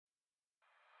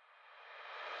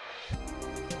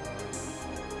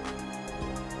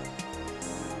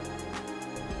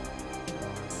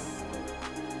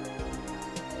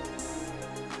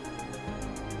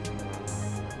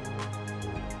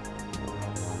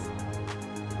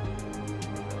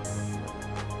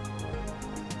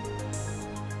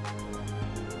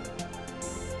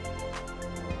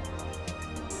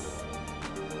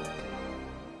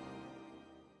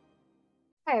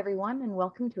Hi, everyone, and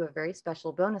welcome to a very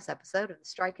special bonus episode of the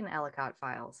Strike and Ellicott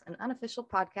Files, an unofficial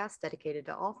podcast dedicated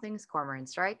to all things Cormoran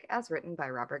Strike, as written by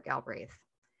Robert Galbraith.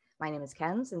 My name is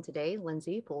Kenz, and today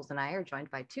Lindsay, Pools, and I are joined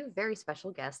by two very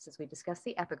special guests as we discuss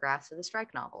the epigraphs of the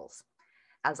Strike novels.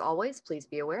 As always, please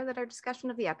be aware that our discussion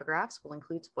of the epigraphs will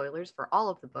include spoilers for all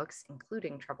of the books,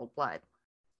 including Troubled Blood.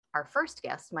 Our first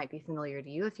guest might be familiar to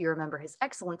you if you remember his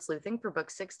excellent sleuthing for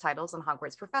Book 6 titles on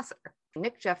Hogwarts Professor.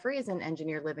 Nick Jeffery is an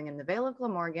engineer living in the Vale of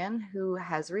Glamorgan who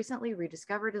has recently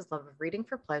rediscovered his love of reading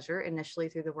for pleasure, initially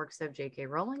through the works of J.K.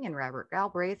 Rowling and Robert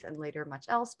Galbraith, and later much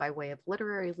else by way of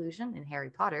literary allusion in Harry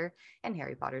Potter and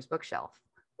Harry Potter's bookshelf.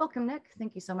 Welcome, Nick.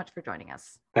 Thank you so much for joining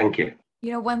us. Thank you.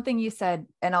 You know, one thing you said,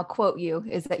 and I'll quote you,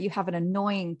 is that you have an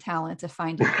annoying talent of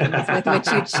finding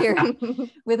things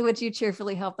with which you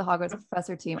cheerfully help the Hogwarts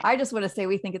Professor team. I just want to say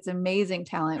we think it's amazing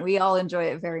talent. We all enjoy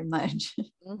it very much.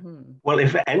 Mm-hmm. Well,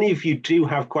 if any of you do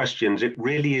have questions, it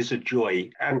really is a joy.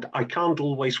 And I can't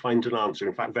always find an answer.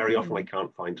 In fact, very often I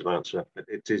can't find an answer. But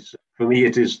it is, for me,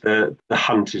 it is the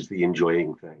hunt is the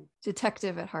enjoying thing.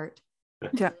 Detective at heart.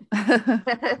 Yeah.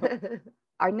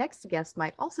 Our next guest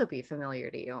might also be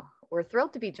familiar to you. We're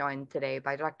thrilled to be joined today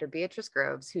by Dr. Beatrice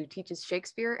Groves, who teaches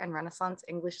Shakespeare and Renaissance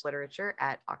English literature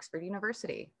at Oxford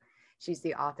University. She's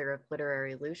the author of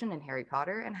Literary Allusion and Harry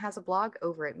Potter and has a blog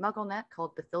over at MuggleNet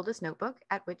called Bathilda's Notebook,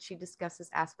 at which she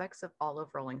discusses aspects of all of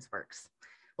Rowling's works.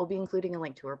 We'll be including a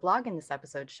link to her blog in this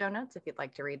episode's show notes if you'd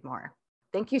like to read more.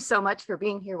 Thank you so much for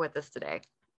being here with us today.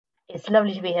 It's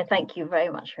lovely to be here. Thank you very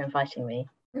much for inviting me.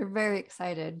 We're very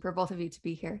excited for both of you to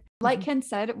be here. Like Ken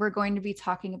said, we're going to be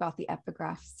talking about the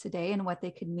epigraphs today and what they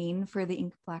could mean for the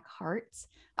Ink Black Hearts.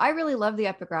 I really love the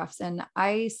epigraphs, and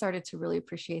I started to really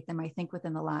appreciate them, I think,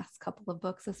 within the last couple of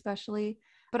books especially.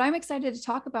 But I'm excited to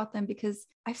talk about them because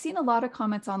I've seen a lot of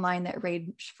comments online that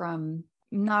range from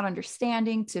not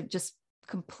understanding to just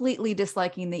completely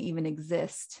disliking they even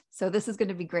exist. So this is going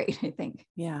to be great, I think.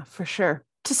 Yeah, for sure.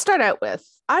 To start out with,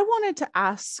 I wanted to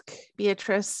ask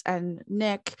Beatrice and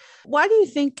Nick, why do you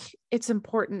think it's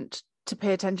important to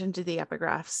pay attention to the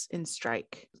epigraphs in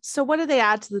Strike? So what do they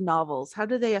add to the novels? How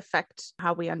do they affect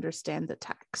how we understand the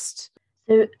text?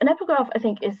 So an epigraph, I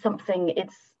think, is something,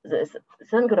 it's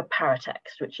something called a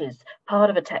paratext, which is part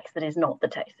of a text that is not the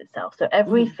text itself. So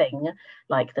everything,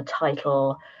 like the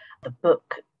title, the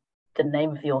book, the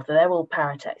name of the author, they're all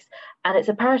paratext. And it's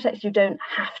a paratext you don't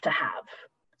have to have.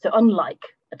 So unlike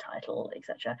a title,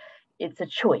 etc., it's a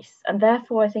choice. And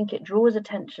therefore, I think it draws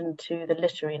attention to the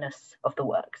literariness of the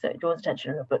work. So it draws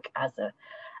attention to a book as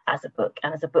a book,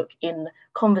 and as a book in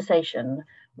conversation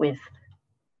with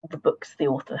the books the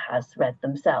author has read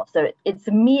themselves. So it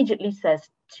immediately says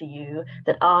to you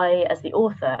that I, as the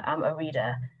author, am a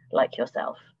reader like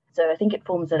yourself. So I think it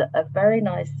forms a very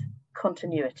nice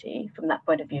continuity from that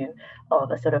point of view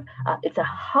of a sort of it's a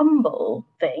humble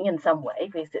thing in some way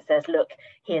because it says, look,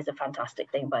 here's a fantastic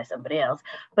thing by somebody else,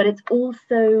 but it's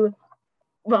also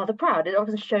rather proud. It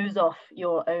often shows off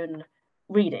your own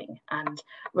reading, and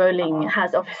Rowling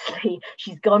has obviously,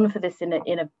 she's gone for this in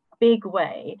a big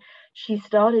way. She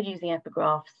started using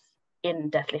epigraphs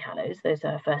in Deathly Hallows. Those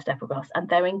are her first epigraphs, and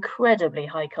they're incredibly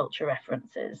high culture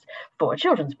references for a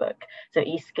children's book. So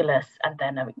Aeschylus, and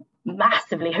then a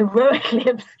massively heroically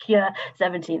obscure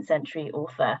 17th century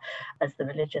author as the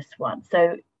religious one.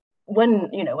 So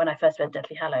when I first read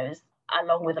Deathly Hallows,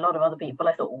 along with a lot of other people,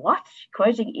 I thought, what?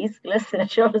 Quoting Aeschylus in a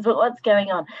children's book? What's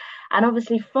going on? And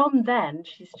obviously from then,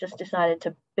 she's just decided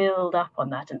to build up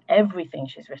on that, and everything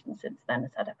she's written since then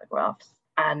has had epigraphs.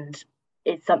 And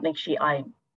it's something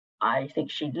I think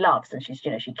she loves, and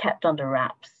she kept under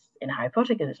wraps in Harry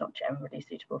Potter because it's not generally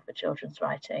suitable for children's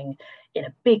writing in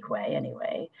a big way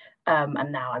anyway.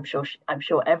 And now I'm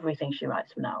sure everything she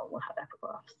writes from now on will have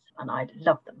epigraphs, and I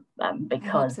love them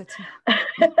because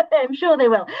I'm sure they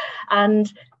will.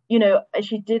 And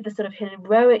she did the sort of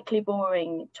heroically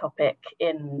boring topic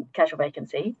in Casual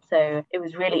Vacancy, so it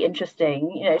was really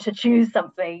interesting, to choose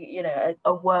something,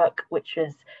 a work which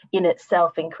was in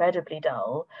itself incredibly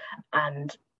dull,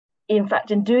 and in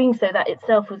fact, in doing so, that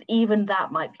itself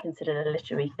might be considered a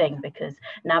literary thing, because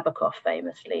Nabokov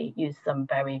famously used some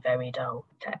very, very dull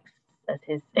texts as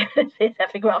his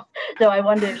epigraph. So I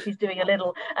wonder if she's doing a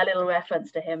little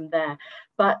reference to him there.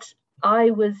 But I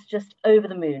was just over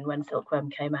the moon when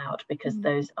Silkworm came out, because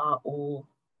those are all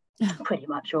pretty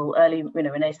much all early,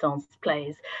 Renaissance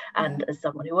plays. And as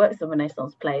someone who works on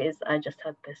Renaissance plays, I just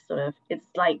had this sort of, it's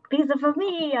like, these are for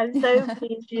me. I'm so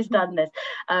pleased she's done this.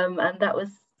 And that was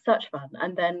such fun.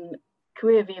 And then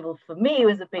Career of Evil for me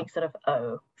was a big sort of,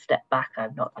 oh, step back,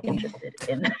 I'm not interested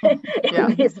in,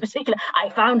 this particular. I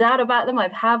found out about them. I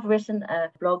have written a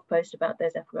blog post about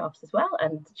those epigraphs as well,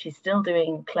 and she's still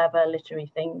doing clever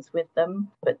literary things with them.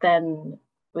 But then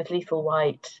with Lethal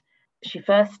White, she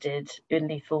first did in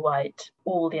Lethal White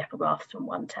all the epigraphs from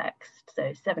one text,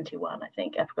 so 71, I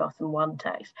think, epigraphs from one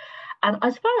text. And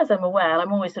as far as I'm aware, and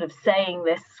I'm always sort of saying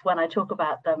this when I talk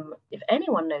about them, if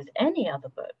anyone knows any other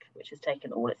book which has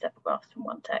taken all its epigraphs from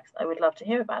one text, I would love to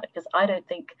hear about it, because I don't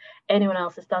think anyone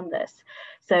else has done this.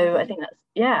 So I think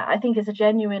I think it's a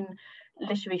genuine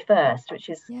literary first, which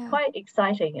is quite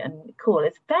exciting and cool.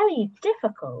 It's very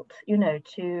difficult,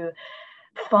 to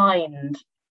find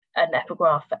an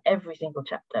epigraph for every single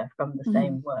chapter from the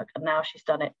same work, and now she's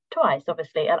done it twice,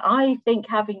 obviously, and I think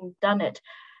having done it,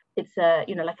 it's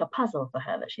like a puzzle for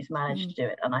her that she's managed to do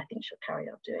it, and I think she'll carry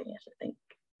on doing it. I think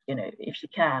if she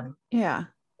can.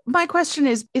 My question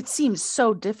is, it seems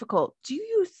so difficult. Do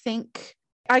you think,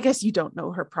 I guess you don't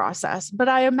know her process, but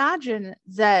I imagine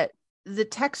that the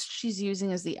text she's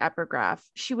using as the epigraph,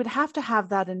 she would have to have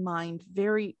that in mind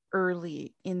very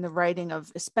early in the writing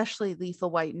of especially Lethal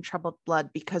White and Troubled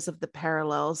Blood, because of the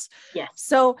parallels. Yes.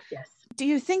 So yes. Do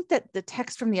you think that the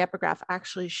text from the epigraph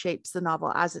actually shapes the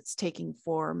novel as it's taking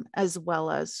form, as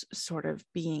well as sort of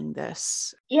being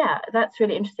this? Yeah, that's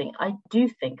really interesting. I do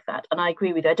think that, and I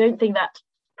agree with you. I don't think that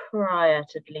prior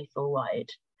to Lethal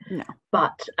White. No.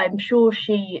 But I'm sure so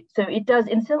it does,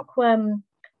 in Silkworm,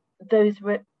 those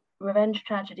revenge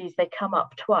tragedies, they come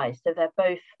up twice. So they're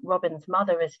both, Robin's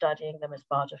mother is studying them as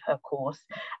part of her course,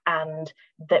 and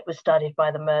that was studied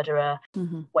by the murderer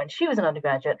when she was an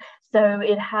undergraduate. So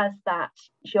it has that,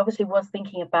 she obviously was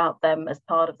thinking about them as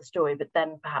part of the story, but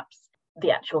then perhaps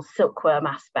the actual Silkworm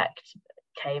aspect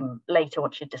came later,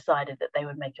 once she decided that they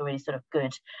would make a really sort of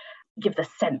good, give the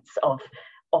sense of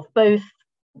both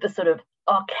the sort of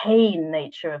arcane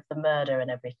nature of the murder and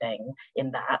everything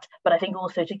in that, but I think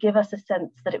also to give us a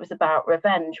sense that it was about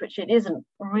revenge, which it isn't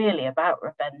really about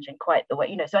revenge in quite the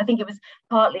way, so I think it was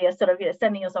partly a sort of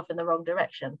sending us off in the wrong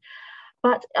direction.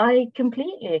 But I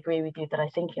completely agree with you that I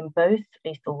think in both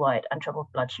Lethal White and Troubled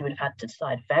Blood, she would have had to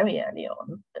decide very early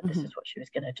on that this is what she was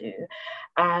going to do.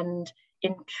 And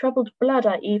in Troubled Blood,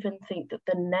 I even think that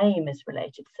the name is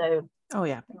related. So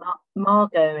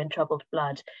Margot in Troubled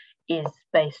Blood is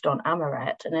based on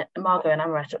Amaret, and Margot and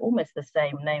Amaret are almost the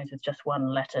same names with just one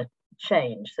letter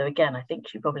change. So again, I think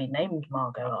she probably named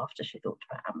Margot after she thought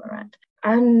about Amaret.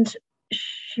 And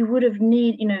she would have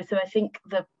so I think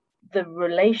the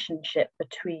relationship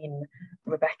between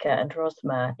Rebecca and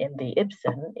Rosmer in the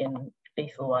Ibsen, in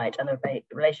Lethal White, and the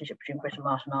relationship between Britta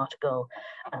Martin Article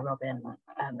and Robin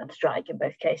and Strike in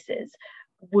both cases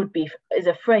is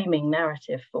a framing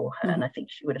narrative for her. And I think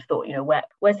she would have thought,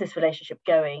 where's this relationship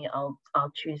going? I'll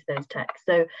choose those texts.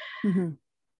 So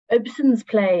Ibsen's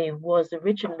play was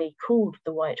originally called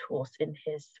The White Horse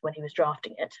when he was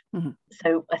drafting it.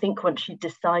 So I think once she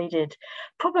decided,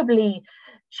 probably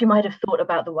she might have thought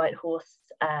about the White Horse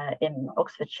in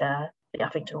Oxfordshire, the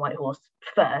Uffington White Horse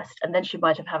first, and then she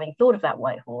might have, having thought of that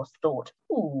white horse, thought,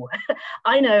 ooh,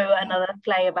 I know another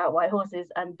play about white horses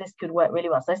and this could work really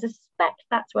well. So I suspect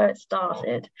that's where it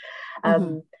started.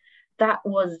 That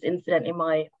was incidentally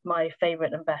my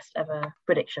favourite and best ever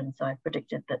prediction. So I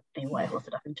predicted that the White Horse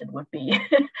at Uffington would be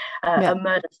a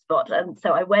murder spot. And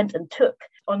so I went and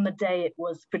on the day it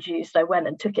was produced, I went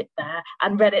and took it there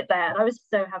and read it there. And I was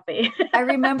so happy. I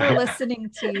remember listening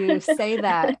to you say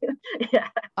that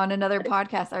on another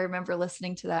podcast. I remember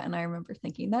listening to that and I remember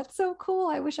thinking, that's so cool.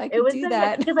 I wish I could do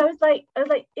that. Because I was like,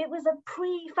 it was a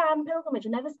pre-fan pilgrimage.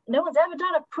 And no one's ever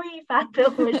done a pre-fan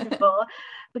pilgrimage before,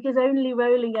 because only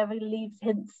Rowling ever leaves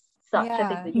hints I think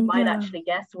that you might actually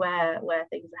guess where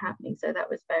things are happening. So that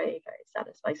was very, very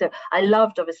satisfying. So I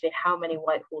loved obviously how many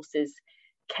white horses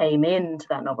came into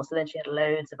that novel. So then she had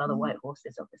loads of other white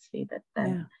horses obviously that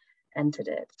then entered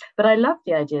it. But I love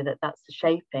the idea that that's the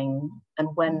shaping, and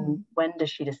when does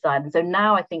she decide? And so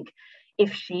now I think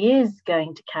if she is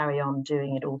going to carry on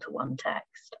doing it all to one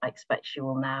text, I expect she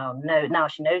will now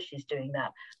she knows she's doing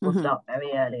that, will start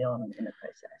very early on in the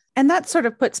process. And that sort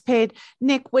of puts paid.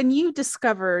 Nick, when you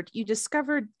discovered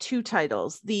two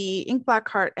titles, The Ink Black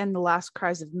Heart and The Last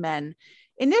Cries of Men.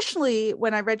 Initially,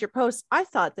 when I read your post, I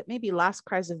thought that maybe Last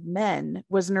Cries of Men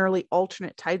was an early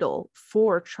alternate title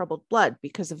for Troubled Blood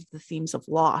because of the themes of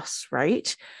loss,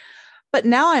 right? But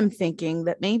now I'm thinking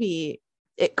that maybe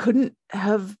it couldn't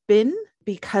have been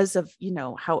because of,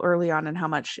 how early on and how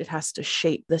much it has to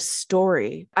shape the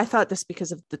story. I thought this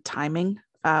because of the timing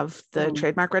of the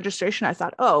trademark registration. I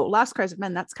thought, Last Cries of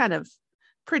Men, that's kind of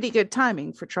pretty good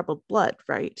timing for Troubled Blood,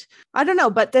 right? I don't know,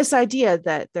 but this idea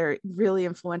that they're really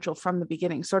influential from the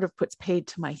beginning sort of puts paid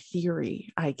to my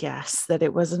theory, I guess, that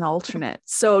it was an alternate.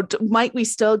 So might we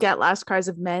still get Last Cries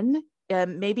of Men?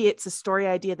 Maybe it's a story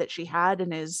idea that she had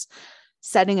and is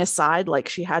setting aside, like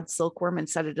she had Silkworm and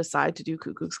set it aside to do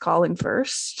Cuckoo's Calling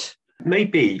first.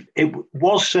 Maybe. It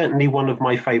was certainly one of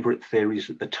my favorite theories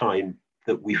at the time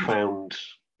that we found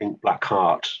in Black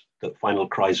Heart, that Final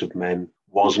Cries of Men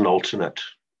was an alternate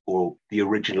or the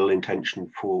original intention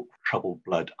for Troubled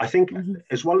Blood. I think,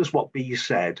 as well as what B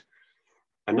said,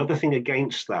 another thing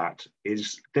against that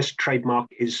is this trademark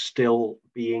is still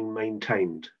being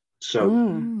maintained.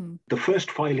 So the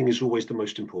first filing is always the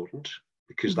most important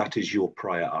because that is your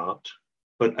prior art.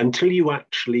 But until you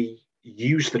actually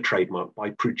use the trademark by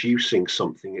producing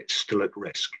something, it's still at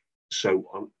risk. So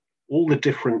on all the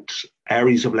different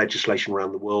areas of legislation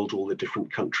around the world, all the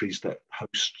different countries that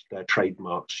host their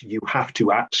trademarks, you have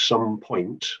to, at some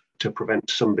point, to prevent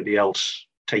somebody else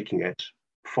taking it,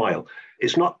 file.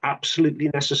 It's not absolutely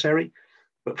necessary,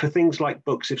 but for things like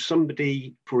books, if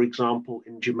somebody, for example,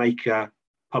 in Jamaica,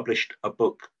 published a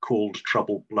book called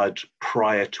Troubled Blood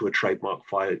prior to a trademark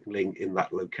filing in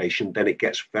that location, then it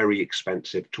gets very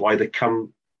expensive to either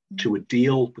come to a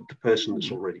deal with the person that's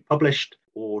already published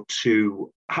or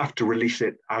to have to release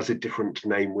it as a different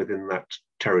name within that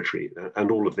territory. And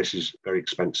all of this is very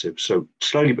expensive. So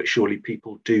slowly but surely,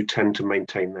 people do tend to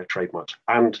maintain their trademarks.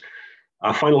 And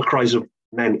Final Cries of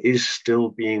Men is still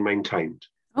being maintained.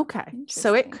 Okay.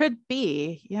 So it could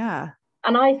be, yeah.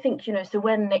 And I think, so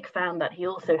when Nick found that, he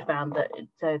also found that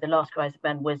so The Last Cries of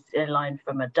Men was a line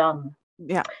from a Donne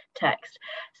text.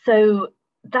 So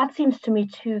that seems to me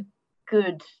too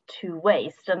good to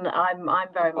waste, and I'm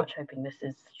very much hoping this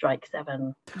is Strike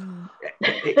 7.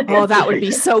 Oh, that would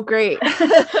be so great.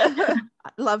 I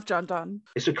love John Donne.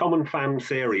 It's a common fan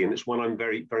theory, and it's one I'm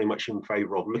very, very much in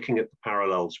favour of, looking at the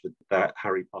parallels with the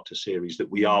Harry Potter series,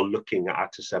 that we are looking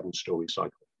at a 7-story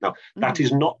cycle. Now, that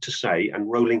is not to say,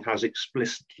 and Rowling has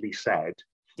explicitly said,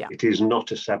 it is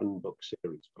not a 7-book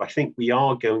series, but I think we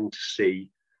are going to see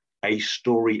a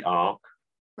story arc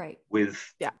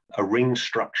with a ring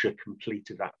structure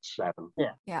completed at 7.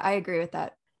 Yeah, I agree with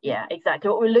that. Yeah, exactly.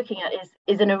 What we're looking at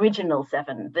is an original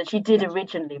 7, that she did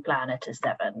originally plan it as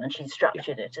 7, and she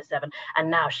structured it as 7, and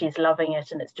now she's loving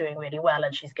it and it's doing really well,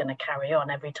 and she's going to carry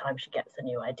on every time she gets a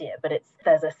new idea. But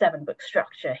there's a 7-book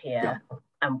structure here.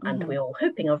 And we're all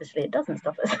hoping, obviously, it doesn't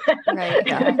stop us.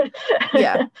 Right.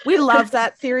 Yeah. We love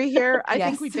that theory here. I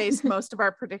think we based most of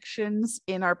our predictions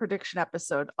in our prediction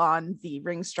episode on the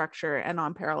ring structure and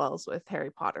on parallels with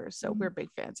Harry Potter. So we're big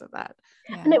fans of that.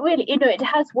 Yeah. And it really, it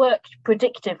has worked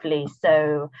predictively.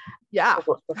 So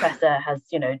Hogwarts Professor has,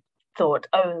 thought,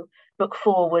 book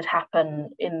 4 would happen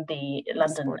in the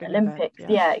London Olympics.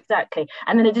 Event, yeah, exactly.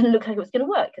 And then it didn't look like it was going to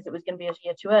work because it was going to be a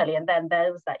year too early. And then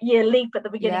there was that year leap at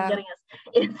the beginning getting us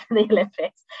into the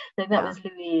Olympics. So that was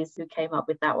Louise who came up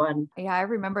with that one. Yeah, I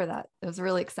remember that. It was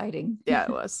really exciting. Yeah, it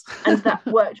was. And that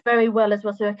worked very well as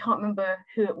well. So I can't remember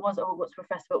who it was at Hogwarts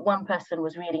Professor, but one person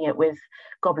was reading it with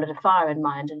Goblet of Fire in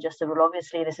mind and just said, well,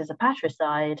 obviously this is a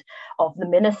patricide of the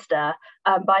minister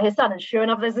by his son. And sure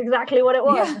enough, that's exactly what it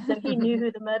was. Yeah. So he knew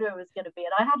who the murderer was going to be,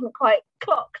 and I hadn't quite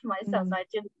clocked myself.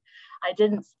 So I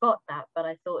didn't spot that, but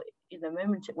I thought in the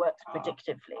moment it works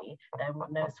predictively, then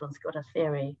one knows one's got a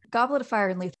theory. Goblet of Fire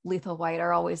and Lethal White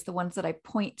are always the ones that I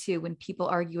point to when people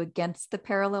argue against the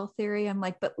parallel theory. I'm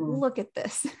like, but look at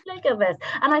this. Look at this.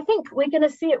 And I think we're going to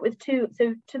see it with 2.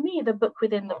 So to me, the book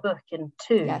within the book in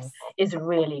 2 is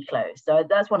really close. So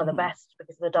that's one of the best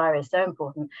because the diary is so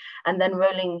important. And then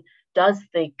Rowling does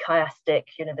the chiastic,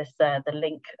 this the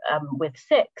link with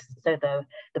 6. So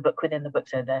the book within the book.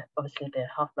 So obviously the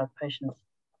Half-Blood Potions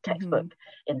textbook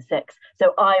in 6.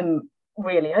 So I'm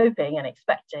really hoping and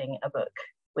expecting a book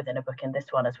within a book in this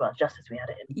one as well, just as we had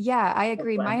it in. Yeah, I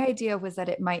agree. My idea was that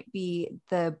it might be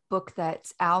the book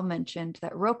that Al mentioned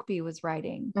that Rokeby was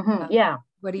writing.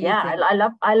 What do you think?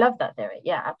 I love that theory.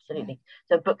 Yeah, absolutely.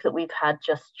 So a book that we've had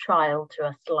just trial to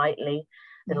a slightly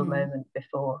little moment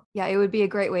before. Yeah, it would be a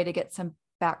great way to get some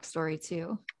backstory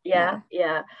too. Yeah.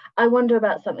 I wonder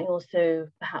about something also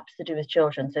perhaps to do with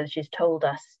children. So she's told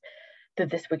us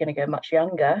that we're going to go much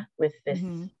younger with this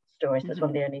story. So it's one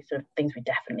of the only sort of things we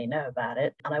definitely know about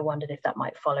it. And I wondered if that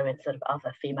might follow in sort of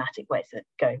other thematic ways. So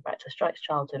going back to Strike's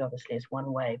childhood obviously is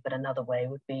one way, but another way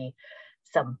would be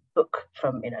some book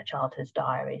from childhood's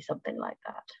diary, something like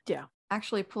that. Yeah.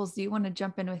 Actually, Pools, do you want to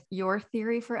jump in with your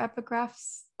theory for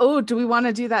epigraphs? Oh, do we want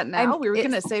to do that now? We were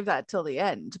going to It's- save that till the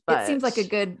end, but It seems like a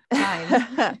good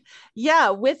time. Yeah,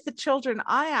 with the children,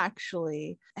 I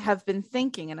actually have been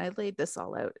thinking, and I laid this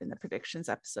all out in the predictions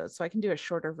episode, so I can do a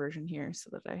shorter version here so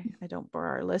that I don't bore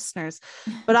our listeners.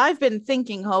 But I've been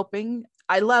thinking, hoping,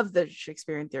 I love the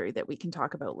Shakespearean theory that we can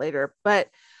talk about later, but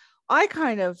I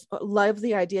kind of love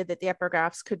the idea that the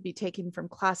epigraphs could be taken from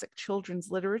classic children's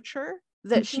literature,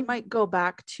 that she might go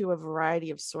back to a variety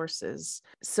of sources.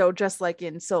 So just like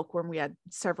in Silkworm, we had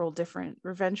several different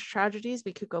revenge tragedies,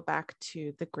 we could go back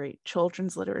to the great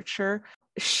children's literature.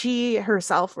 She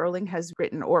herself, Rowling, has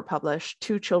written or published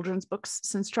 2 children's books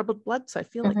since Troubled Blood, so I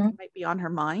feel like it might be on her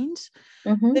mind.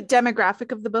 The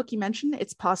demographic of the book you mentioned,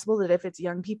 it's possible that if it's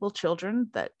young people,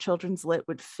 children, that children's lit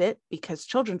would fit, because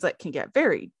children's lit can get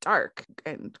very dark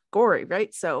and gory,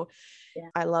 right? So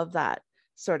I love that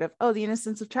sort of, oh, the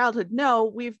innocence of childhood. No,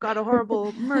 we've got a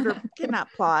horrible murder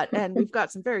kidnap plot, and we've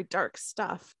got some very dark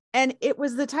stuff. And it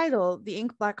was the title, The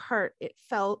Ink Black Heart. It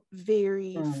felt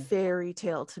very fairy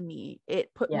tale to me.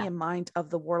 It put me in mind of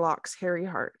the Warlock's Hairy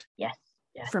Heart. Yes.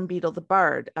 From Beetle the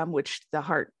Bard, which the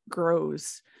heart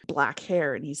grows black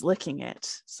hair and he's licking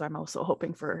it. So I'm also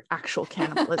hoping for actual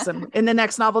cannibalism in the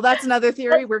next novel. That's another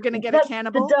theory. We're going to get a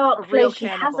cannibal. The dark a real place. She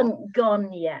cannibal. hasn't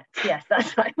gone yet. Yes,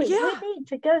 that's right. We need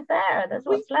to go there. That's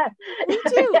what's left. We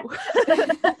do.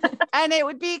 And it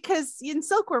would be because in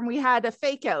Silkworm we had a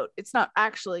fake out. It's not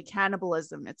actually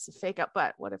cannibalism, it's a fake out.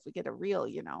 But what if we get a real,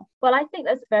 Well, I think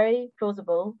that's very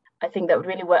plausible. I think that would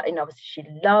really work. Obviously she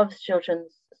loves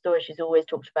children's stories. She's always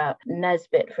talked about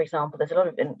Nesbit, for example. There's a lot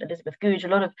of Elizabeth Goudge, a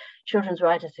lot of children's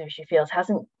writers who she feels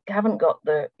haven't got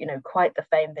the quite the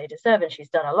fame they deserve, and she's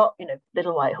done a lot.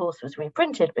 Little White Horse was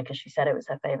reprinted because she said it was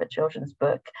her favorite children's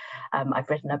book. I've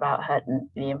written about her and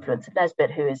the influence of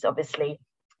Nesbit, who is obviously,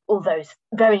 although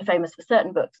very famous for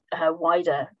certain books, her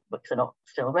wider books are not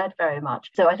still read very much.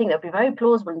 So I think that would be very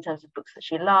plausible in terms of books that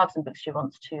she loves and books she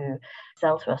wants to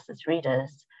sell to us as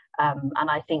readers. And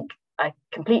I think I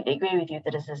completely agree with you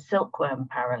that as a Silkworm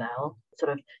parallel,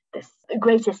 sort of this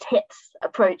greatest hits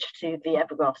approach to the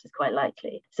epigraphs is quite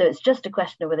likely. So it's just a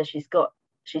question of whether she's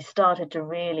started to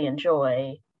really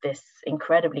enjoy this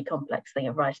incredibly complex thing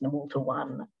of writing them all to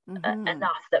one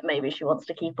enough that maybe she wants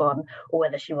to keep on, or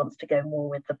whether she wants to go more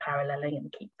with the paralleling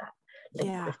and keep that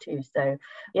link with too. So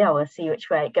we'll see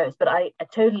which way it goes. But I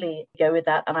totally go with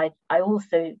that. And I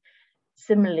also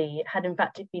similarly had in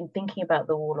fact been thinking about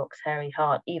the Warlock's Hairy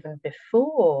Heart even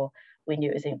before we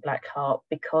knew it was Ink Black Heart,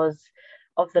 because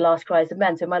of the Last Cries of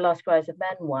Men. So my Last Cries of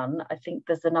Men one, I think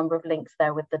there's a number of links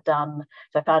there with the Dun.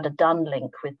 So I found a Dun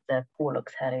link with the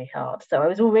Warlock's Hairy Heart. So I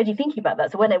was already thinking about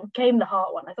that. So when it came the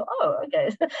Heart one, I thought, oh, okay.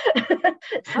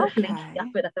 So linking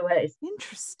up in other ways.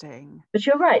 Interesting. But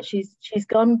you're right. She's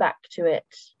gone back to it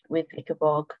with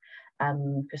Ichabod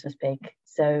and Christmas Pig.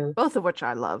 So both of which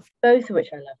I loved. Both of which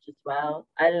I loved as well.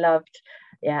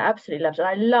 Absolutely loved it.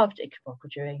 I loved Ichabod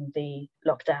during the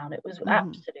lockdown. It was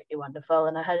absolutely wonderful.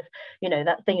 And I had,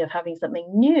 that thing of having something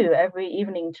new every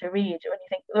evening to read when you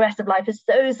think the rest of life is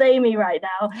so samey right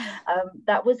now.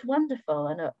 That was wonderful,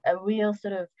 and a real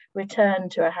sort of return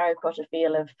to a Harry Potter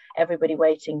feel of everybody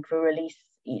waiting for release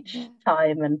each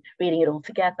time and reading it all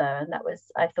together. And that was,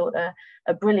 I thought,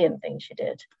 a brilliant thing she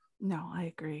did. No, I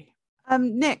agree.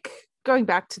 Nick, going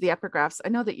back to the epigraphs, I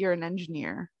know that you're an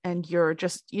engineer and you're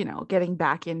just, getting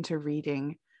back into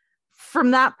reading.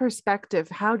 From that perspective,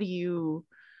 how do you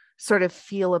sort of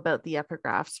feel about the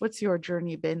epigraphs? What's your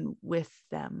journey been with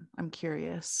them? I'm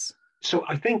curious. So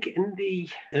I think in the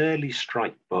early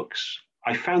Strike books,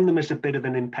 I found them as a bit of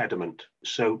an impediment.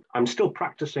 So I'm still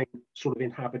practicing sort of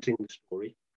inhabiting the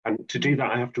story. And to do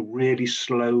that, I have to really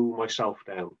slow myself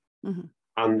down.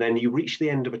 And then you reach the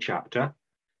end of a chapter,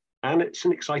 and it's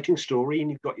an exciting story,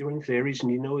 and you've got your own theories,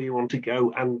 and you know where you want to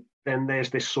go. And then there's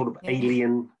this sort of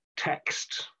alien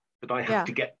text that I have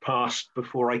to get past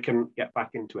before I can get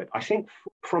back into it. I think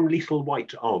from Lethal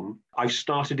White on, I've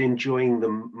started enjoying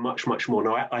them much, much more.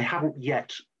 Now, I haven't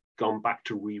yet gone back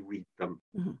to reread them.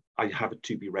 I have a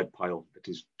to-be-read pile that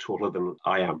is taller than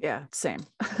I am. Yeah, same.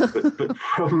 but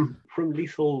from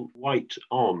Lethal White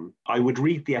on, I would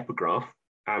read the epigraph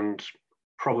and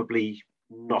probably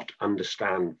not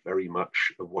understand very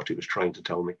much of what it was trying to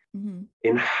tell me.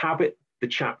 Inhabit the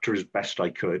chapter as best I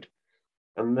could,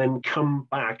 and then come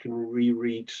back and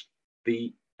reread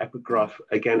the epigraph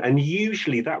again. And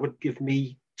usually that would give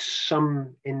me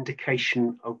some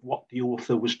indication of what the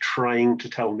author was trying to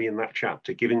tell me in that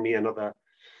chapter, giving me another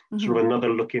sort of another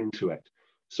look into it.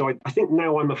 So I think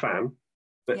now I'm a fan,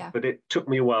 but it took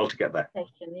me a while to get there.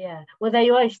 Yeah. Well, there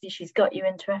you are. She's got you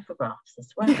into epigraphs as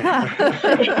well.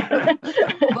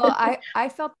 Well, I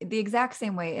felt the exact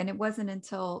same way. And it wasn't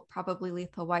until probably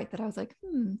Lethal White that I was like,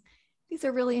 these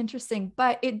are really interesting.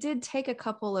 But it did take a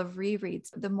couple of rereads.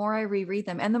 The more I reread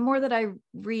them and the more that I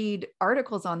read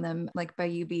articles on them, like by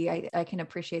UB, I can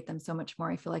appreciate them so much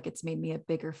more. I feel like it's made me a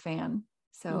bigger fan.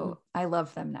 So I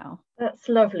love them now. That's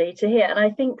lovely to hear. And I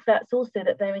think that's also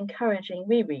that they're encouraging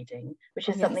rereading, which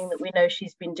is something that we know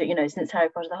she's been doing, since Harry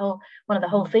Potter. One of the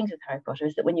whole things with Harry Potter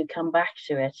is that when you come back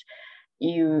to it,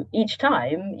 each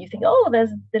time you think, oh,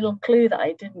 there's a little clue that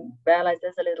I didn't realize,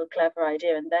 there's a little clever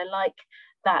idea. And they're like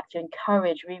that. To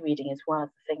encourage rereading is one of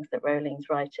the things that Rowling's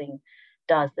writing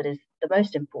does that is the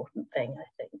most important thing, I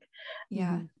think.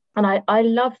 Yeah. And I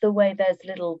love the way there's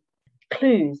little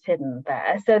clues hidden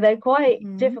there, so they're quite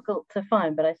difficult to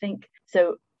find, but I think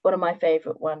so. One of my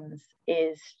favorite ones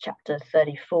is chapter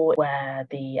 34, where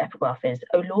the epigraph is,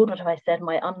 "Oh Lord, what have I said,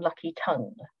 my unlucky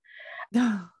tongue."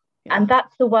 And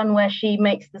that's the one where she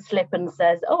makes the slip and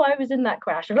says, "Oh, I was in that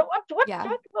crash." And what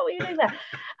were you doing there?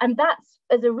 And that's,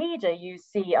 as a reader, you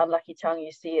see unlucky tongue,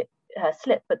 you see her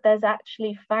slip, but there's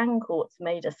actually Fancourt's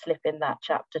made a slip in that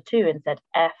chapter too and said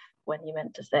F when you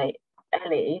meant to say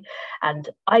Ellie, and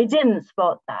I didn't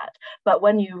spot that. But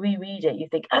when you reread it, you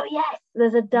think, oh yes,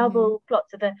 there's a double plot.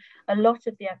 So a lot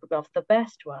of the epigraphs, the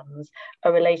best ones,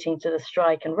 are relating to the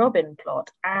Strike and Robin plot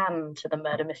and to the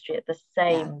murder mystery at the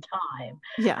same time.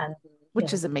 And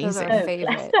which is amazing. Those are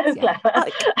favorites. So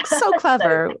clever. So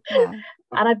clever.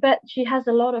 And I bet she has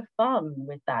a lot of fun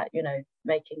with that,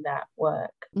 making that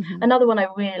work. Another one I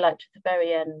really liked at the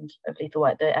very end of Lethal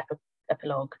White, the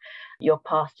epilogue, "Your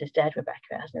past is dead, Rebecca,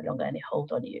 it has no longer any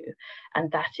hold on you." And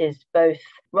that is both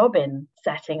Robin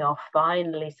setting off,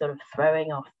 finally sort of throwing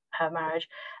off her marriage,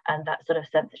 and that sort of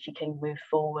sense that she can move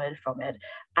forward from it,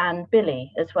 and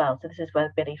Billy as well. So this is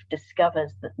where Billy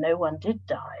discovers that no one did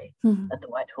die at the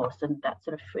White Horse, and that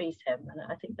sort of frees him.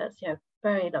 And I think that's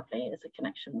very lovely as a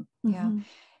connection.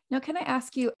 Now, can I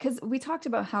ask you, because we talked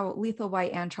about how Lethal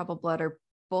White and Troubled Blood are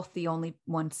both the only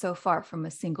ones so far from a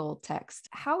single text.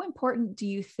 How important do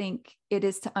you think it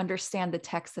is to understand the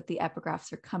text that the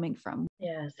epigraphs are coming from?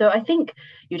 Yeah, so I think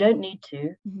you don't need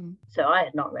to. So I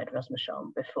had not read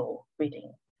Rosmersholm before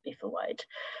reading Lethal White,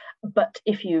 but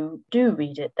if you do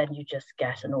read it, then you just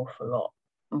get an awful lot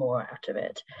more out of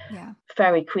it.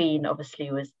 Fairy Queen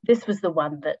obviously was the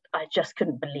one that I just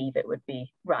couldn't believe it would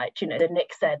be right.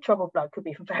 Nick said Troubled Blood could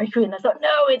be from Fairy Queen. I thought,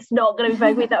 no, it's not going to be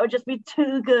Fairy Queen. That would just be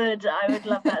too good. I would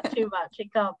love that too much.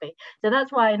 It can't be. So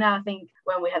that's why I now think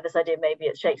when we have this idea, maybe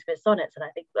it's Shakespeare's sonnets, and I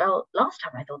think, well, last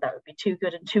time I thought that would be too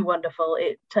good and too wonderful.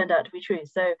 It turned out to be true.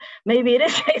 So maybe it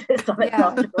is Shakespeare's sonnets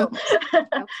after all.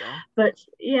 But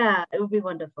yeah, it would be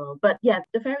wonderful. But yeah,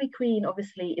 the Fairy Queen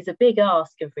obviously is a big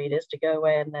ask of readers to go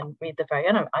away and then read the Fairy.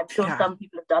 I'm sure some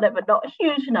people have done it, but not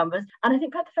huge numbers. And I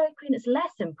think about the Fairy Queen, it's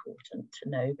less important to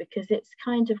know because it's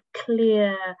kind of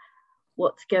clear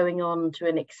what's going on to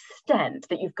an extent,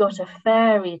 that you've got a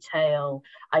fairy tale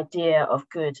idea of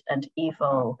good and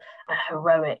evil, a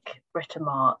heroic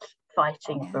Britomart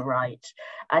fighting for right.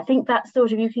 I think that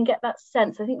sort of, you can get that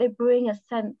sense. I think they bring a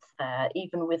sense there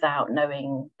even without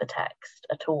knowing the text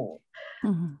at all.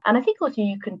 And I think also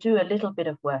you can do a little bit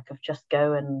of work of just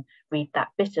go and read that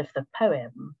bit of the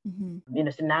poem.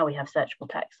 So now we have searchable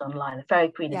text online. The Fairy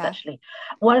Queen is actually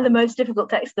one of the most difficult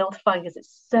texts still to find because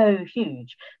it's so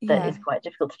huge that it's quite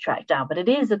difficult to track down, but it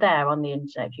is there on the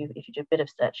internet. If you do a bit of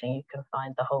searching, you can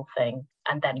find the whole thing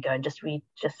and then go and just read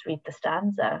the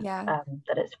stanza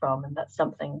that it's from, and that's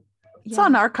something. It's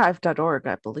on archive.org,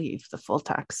 I believe, the full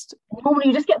text. Normally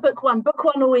you just get book one. Book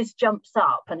one always jumps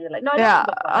up and you're like, no,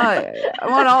 I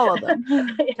want all of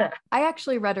them. I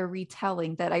actually read a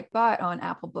retelling that I bought on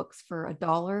Apple Books for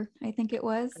 $1, I think it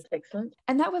was. That's excellent.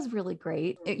 And that was really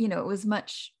great. It was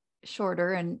much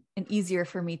shorter and easier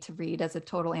for me to read as a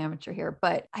total amateur here,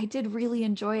 but I did really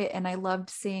enjoy it. And I loved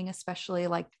seeing especially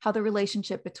like how the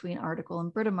relationship between Article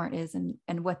and Britomart is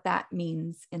and what that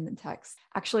means in the text.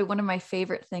 Actually, one of my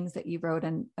favorite things that you wrote,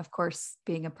 and of course,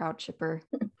 being a proud shipper,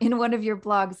 in one of your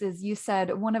blogs is you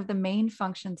said one of the main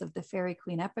functions of the Fairy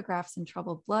Queen epigraphs in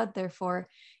Troubled Blood, therefore,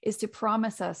 is to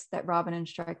promise us that Robin and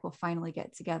Strike will finally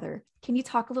get together. Can you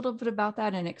talk a little bit about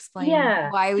that and explain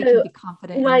why we can be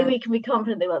confident? Why we can be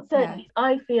confident they will. Certainly,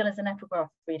 I feel as an epigraph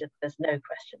reader, there's no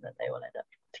question that they will end up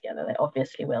together. They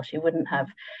obviously will. She wouldn't have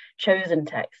chosen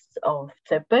texts of,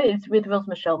 so both with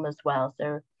Rosmersholm as well.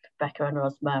 So Becca and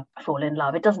Rosmer fall in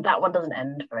love. That one doesn't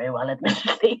end very well,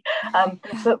 admittedly.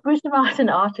 But Britomart and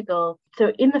Article,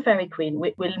 so in the Fairy Queen,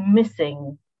 we're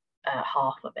missing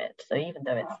half of it. So even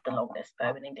though it's the longest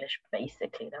poem in English,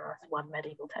 basically there is one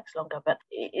medieval text longer, but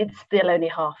it's still only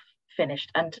half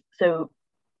finished. And so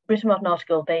Britomart and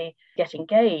Artegall, they get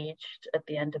engaged at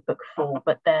the end of book 4,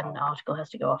 but then Artegall has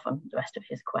to go off on the rest of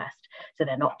his quest, so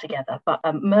they're not together. But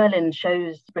Merlin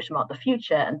shows Britomart the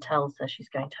future and tells her she's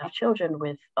going to have children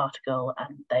with Artegall,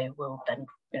 and they will then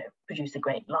produce a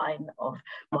great line of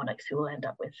monarchs who will end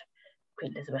up with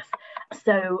Queen Elizabeth.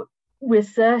 So we're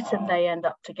certain they end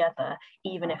up together,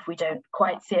 even if we don't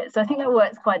quite see it. So I think that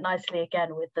works quite nicely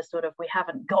again with the sort of, we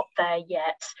haven't got there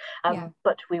yet,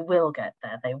 but we will get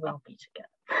there. They will be together.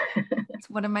 It's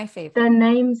one of my favorites. Their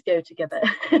names go together.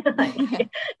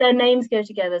 Their names go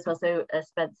together as well. So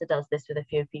Spencer does this with a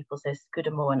few people. So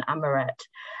Scudamore and Amoret,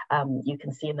 you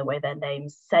can see in the way their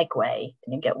names segue,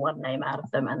 and you get one name out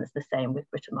of them. And it's the same with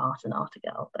Britomart and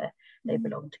Artegall. They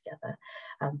belong together.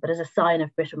 But as a sign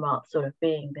of Britomart sort of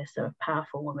being this sort of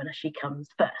powerful woman, as she comes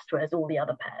first, whereas all the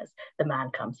other pairs, the man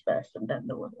comes first and then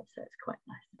the woman. So it's quite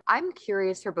nice. I'm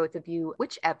curious for both of you,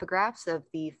 which epigraphs of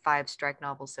the 5 Strike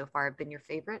novels so far have been your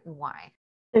favorite and why?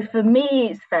 So for me,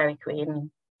 it's Fairy Queen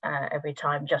every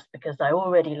time, just because I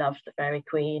already loved the Fairy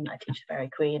Queen. I teach the Fairy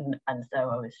Queen, and so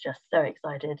I was just so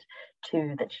excited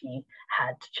too that she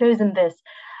had chosen this.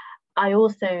 I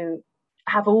also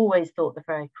have always thought the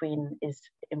Fairy Queen is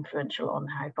influential on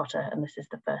Harry Potter, and this is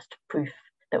the first proof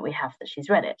that we have that she's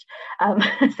read it.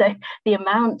 So the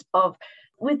amount of,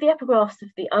 with the epigraphs of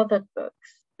the other books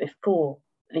before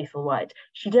Lethal White,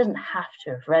 she doesn't have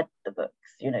to have read the books.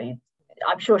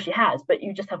 I'm sure she has, but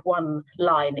you just have one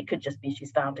line. It could just be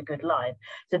she's found a good line.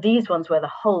 So these ones where the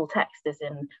whole text is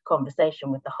in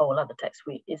conversation with the whole other text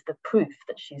is the proof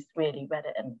that she's really read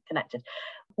it and connected.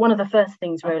 One of the first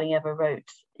things Rowling ever wrote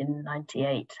in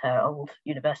 98, her old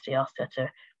university asked her to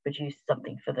produce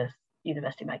something for the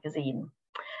university magazine,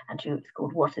 and it's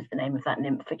called What is the Name of That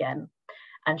Nymph Again?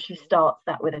 And she starts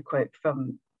that with a quote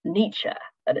from Nietzsche,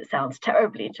 and it sounds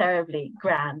terribly, terribly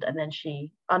grand. And then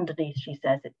underneath she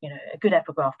says, a good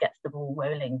epigraph gets the ball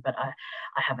rolling, but I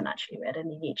haven't actually read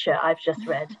any Nietzsche. I've just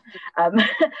read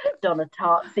Donna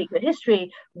Tartt's Secret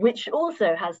History, which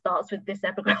also starts with this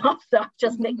epigraph, so I've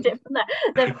just nicked it from there.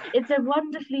 So it's a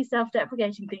wonderfully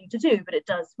self-deprecating thing to do, but it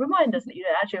does remind us that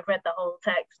actually have read the whole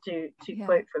text to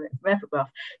quote from it from epigraph.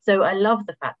 So I love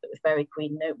the fact that with Fairy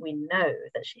Queen, we know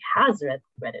that she has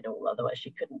read it all, otherwise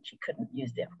she couldn't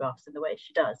use the epigraphs in the way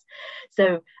she does.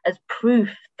 So as proof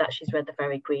that she's read the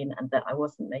Fairy Queen and that I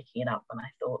wasn't making it up when I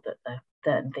thought that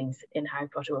certain things in Harry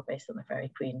Potter were based on the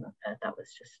Fairy Queen, that was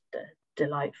just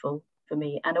delightful for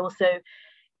me. And also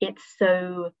it's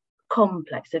so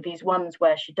complex. So these ones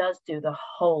where she does do the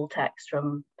whole text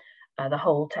from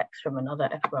another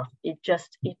epigraph, it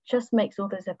just makes all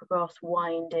those epigraphs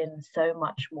wind in so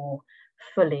much more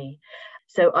fully.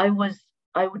 So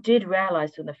I did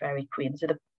realize from the Fairy Queen, so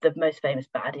the most famous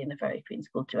baddie in the Fairy Queen is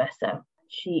called Duessa.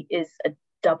 She is a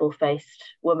double-faced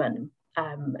woman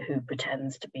who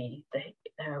pretends to be the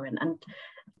heroine, and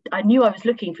I knew I was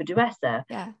looking for Duessa,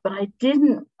 but I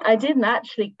didn't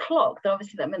actually clock that.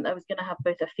 Obviously that meant I was going to have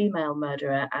both a female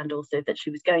murderer and also that she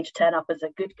was going to turn up as a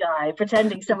good guy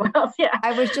pretending someone else.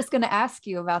 I was just going to ask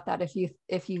you about that, if you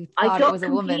thought it was a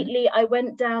woman. I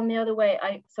went down the other way.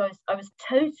 I was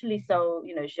totally sold.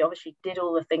 She obviously did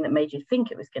all the thing that made you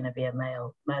think it was going to be a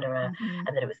male murderer,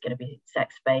 and that it was going to be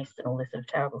sex-based and all this sort of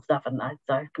terrible stuff, and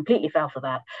I completely fell for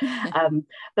that.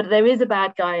 But there is a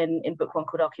bad guy in book 1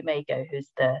 called Archimago, who's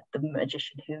the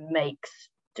magician who makes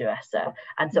Duessa,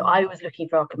 and so I was looking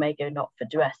for Archimago, not for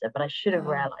Duessa, but I should have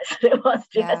realized that it was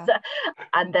Duessa.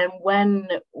 And then when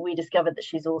we discovered that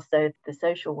she's also the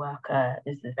social worker,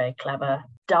 this is a very clever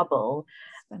double.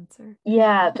 Spencer.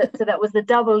 So that was the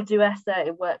double Duessa.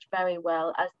 It worked very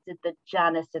well, as did the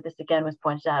Janus. So this again was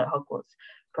pointed out at Hogwarts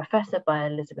Professor by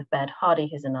Elizabeth Baird Hardy,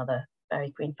 who's another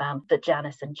Fairy Queen fan, that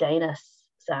Janus and Janus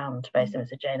sound very similar.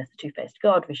 So Janus, the two-faced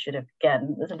god. We should have,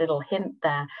 again, there's a little hint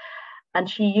there. And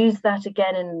she used that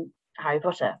again in Harry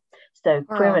Potter. So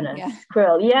Quirinus,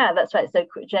 Quirrell, that's right. So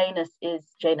Janus is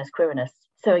Janus Quirinus.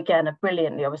 So again,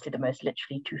 obviously the most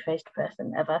literally two-faced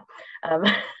person ever.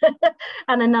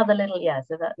 And another little,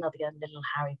 another little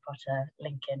Harry Potter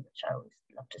link in, which I always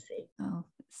love to see. Oh,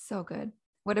 so good.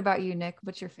 What about you, Nick?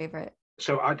 What's your favorite?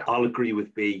 So I'll agree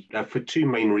with B for two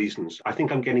main reasons. I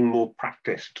think I'm getting more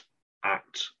practiced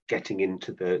at getting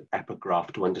into the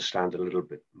epigraph to understand a little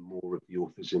bit more of the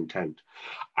author's intent.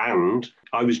 And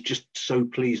I was just so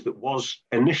pleased that was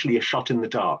initially a shot in the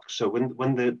dark. So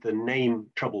when the name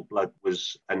Troubled Blood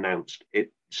was announced,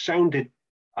 it sounded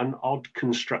an odd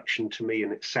construction to me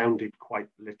and it sounded quite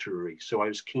literary. So I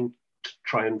was keen to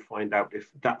try and find out if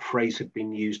that phrase had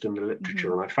been used in the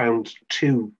literature. And I found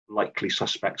two likely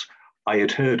suspects. I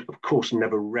had heard, of course,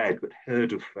 never read, but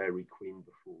heard of Fairy Queen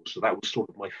before. So that was sort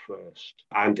of my first.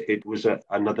 And it was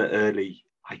another early,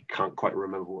 I can't quite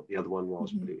remember what the other one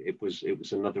was, but it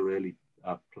was another early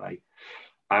play.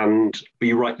 And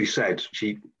you rightly said,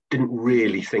 she didn't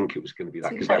really think it was going to be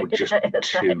that, because that would just be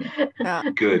too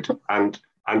good.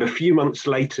 And a few months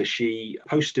later, she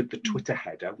posted the Twitter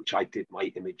header, which I did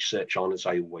my image search on, as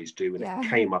I always do, and it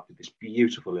came up with this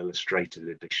beautiful illustrated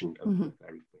edition of the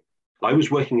Fairy Queen. I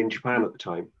was working in Japan at the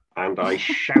time, and I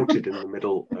shouted in the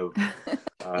middle of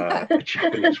a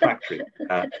Japanese factory.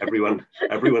 Everyone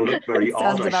looked very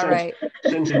odd. Sounds about right.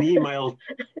 Sent an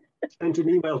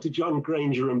email to John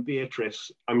Granger and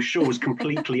Beatrice, I'm sure was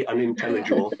completely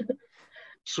unintelligible,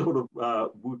 sort of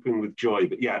whooping with joy.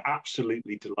 But yeah,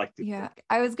 absolutely delighted. Yeah,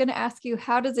 I was going to ask you,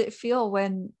 how does it feel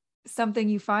when something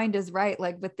you find is right,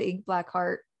 like with the Ink Black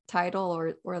Heart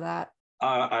title or that?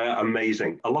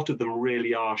 Amazing. A lot of them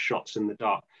really are shots in the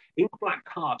dark. Ink Black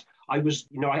Heart, I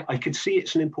could see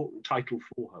it's an important title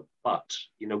for her, but,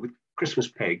 with Christmas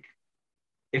Pig,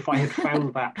 if I had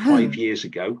found that 5 years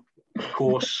ago, of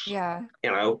course,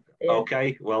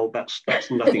 okay, well, that's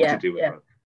nothing to do with her.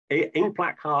 Ink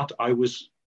Black Heart, I was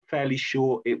fairly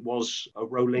sure it was a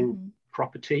Rowling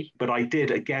property, but I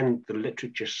did, again, the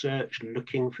literature search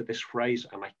looking for this phrase,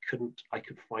 and I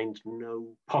could find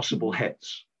no possible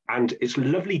hits. And it's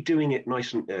lovely doing it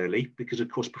nice and early, because, of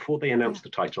course, before they announce the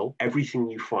title, everything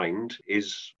you find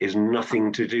is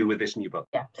nothing to do with this new book.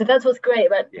 Yeah, so that's what's great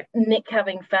about Nick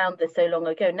having found this so long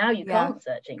ago. Now you can't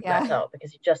search Ink Black Heart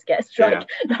because you just get a strike.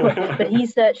 But he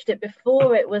searched it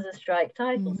before it was a strike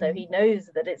title, so he knows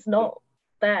that it's not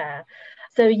there.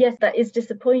 So yes, that is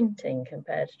disappointing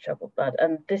compared to Troubled Blood.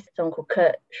 And this song called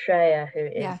Kurt Schreier, who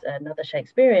is another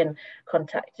Shakespearean,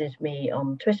 contacted me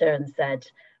on Twitter and said,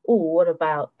 oh, what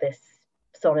about this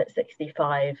sonnet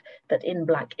 65, that in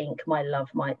black ink my love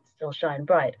might still shine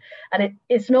bright? And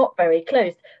it's not very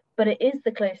close, but it is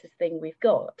the closest thing we've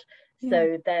got.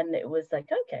 So then it was like,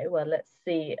 okay, well, let's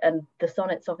see. And the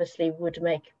sonnets obviously would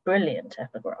make brilliant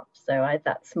epigraphs. So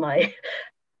that's my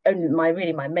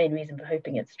main reason for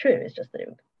hoping it's true, is just that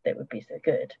it would be so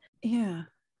good. Yeah.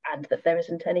 And that there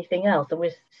isn't anything else. And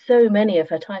with so many of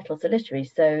her titles are literary,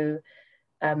 so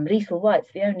Lethal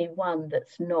White's the only one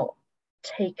that's not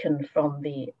taken from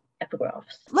the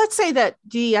epigraphs. Let's say that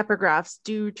the epigraphs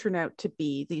do turn out to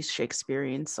be these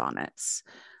Shakespearean sonnets,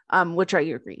 which I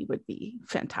agree would be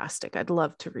fantastic. I'd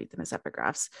love to read them as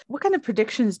epigraphs. What kind of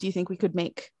predictions do you think we could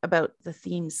make about the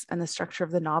themes and the structure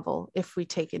of the novel if we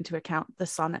take into account the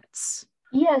sonnets?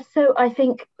 Yeah, so I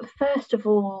think, first of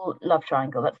all, love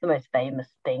triangle. That's the most famous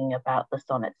thing about the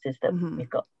sonnets, is that we've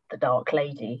got the Dark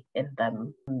Lady in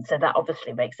them. So that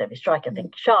obviously makes every strike, I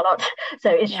think, Charlotte. So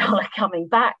is Charlotte coming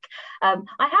back? I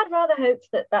had rather hoped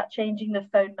that changing the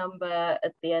phone number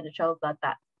at the end of Troubled Blood,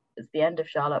 that is the end of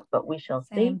Charlotte, but we shall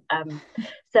see.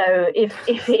 So if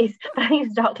he's, I think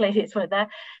it's Dark Lady, it's one of there.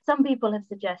 Some people have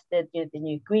suggested the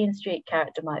new Green Street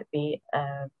character might be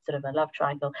sort of a love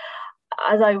triangle.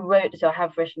 As I wrote, so I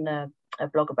have written a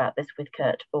blog about this with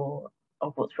Kurt for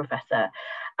Hogwarts Professor,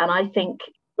 and I think,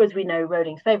 as we know,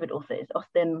 Rowling's favourite author is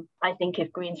Austen. I think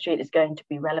if Green Street is going to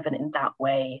be relevant in that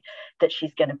way, that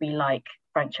she's going to be like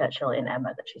Frank Churchill in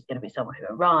Emma, that she's going to be someone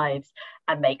who arrives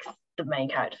and makes the main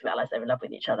characters realise they're in love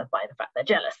with each other by the fact they're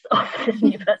jealous of this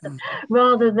new person,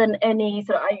 rather than any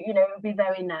sort of, it would be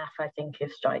very naff, I think,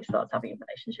 if Strike starts having a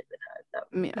relationship with her. That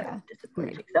would be very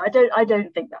disappointing. So I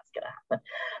don't think that's going to happen.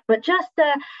 But just,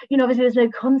 obviously there's no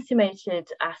consummated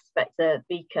aspect.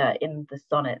 Beaker in the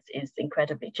sonnets is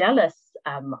incredibly jealous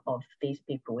of these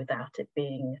people without it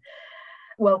being,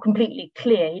 completely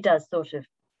clear. He does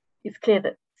it's clear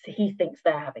that he thinks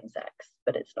they're having sex,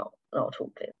 but it's not at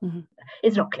all clear.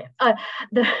 It's not clear.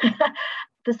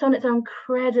 The sonnets are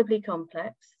incredibly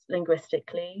complex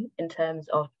linguistically in terms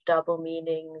of double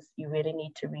meanings. You really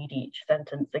need to read each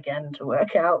sentence again to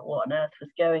work out what on earth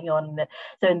was going on.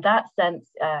 So in that sense,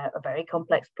 a very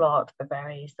complex plot, a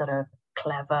very sort of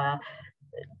clever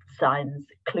signs,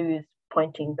 clues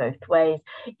pointing both ways.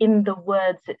 In the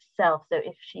words itself, so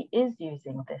if she is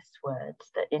using this word,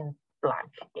 that in black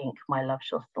ink my love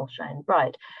shall still shine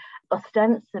bright,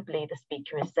 ostensibly the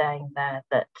speaker is saying there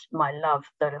that my love,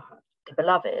 the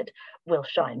beloved, will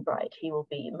shine bright. He will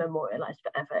be memorialized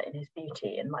forever in his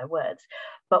beauty, in my words.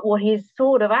 But what he's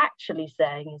sort of actually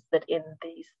saying is that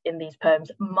in these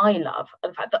poems, my love,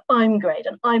 and the fact that I'm great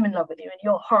and I'm in love with you and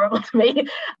you're horrible to me,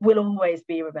 will always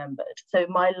be remembered. So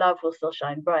my love will still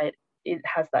shine bright it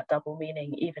has that double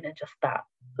meaning even in just that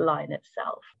line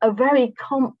itself. A very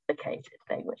complicated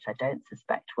thing, which I don't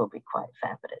suspect will be quite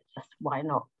fair, but it's just why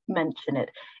not mention it,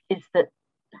 is that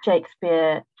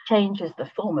Shakespeare changes the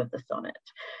form of the sonnet.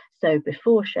 So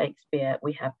before Shakespeare,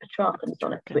 we have Petrarchan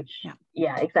sonnets, which,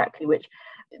 exactly, which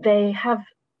they have,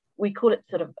 we call it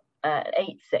sort of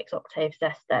 8/6 octave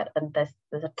sestet, and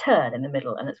there's a turn in the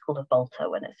middle, and it's called a volta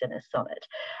when it's in a sonnet.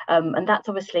 And that's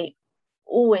obviously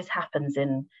always happens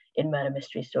in murder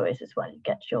mystery stories as well. You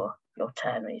get your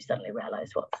turn when you suddenly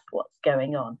realize what's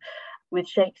going on. With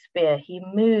Shakespeare, he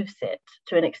moves it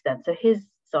to an extent. So his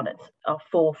sonnets are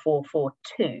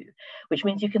 4/4/4/2, which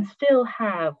means you can still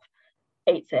have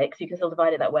 8/6, you can still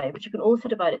divide it that way, but you can also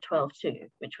divide it 12/2,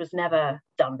 which was never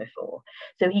done before.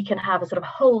 So he can have a sort of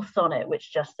whole sonnet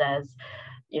which just says,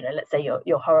 let's say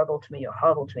you're horrible to me, you're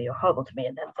horrible to me, you're horrible to me,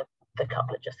 and then the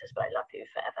couplet just says, but I love you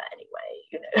forever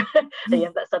anyway, and you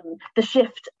have that sudden, the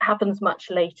shift happens much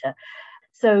later.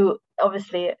 So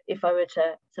obviously, if I were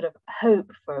to sort of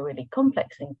hope for a really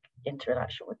complex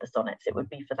interaction with the sonnets, it would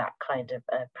be for that kind of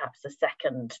perhaps a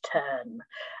second turn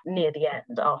near the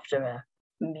end after a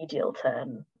medial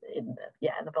turn in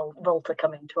the volta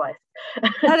coming twice.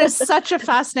 That is such a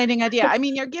fascinating idea. I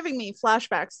mean, you're giving me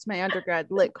flashbacks to my undergrad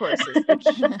lit courses,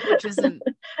 which isn't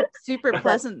super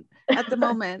pleasant at the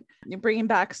moment. You're bringing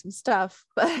back some stuff,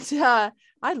 but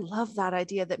I love that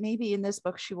idea that maybe in this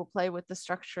book she will play with the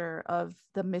structure of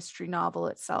the mystery novel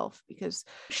itself, because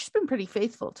she's been pretty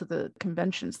faithful to the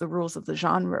conventions, the rules of the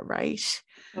genre, right?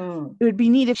 It would be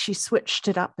neat if she switched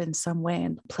it up in some way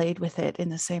and played with it in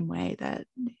the same way that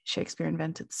Shakespeare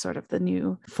invented sort of the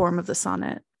new form of the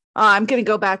sonnet. I'm going to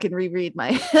go back and reread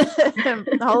my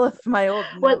all of my old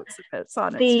notes about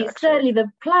sonnet structure. Certainly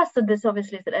the plus of this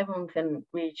obviously is that everyone can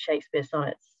read Shakespeare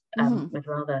sonnets with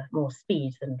rather more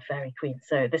speed than Fairy Queen.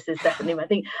 So this is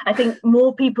definitely, I think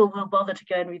more people will bother to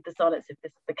go and read the sonnets if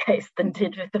this is the case than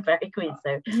did with the Fairy Queen.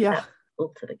 So that's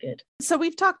all to the good. So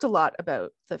we've talked a lot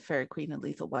about the Fairy Queen and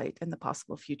Lethal White and the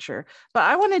possible future, but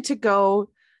I wanted to go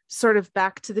sort of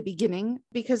back to the beginning,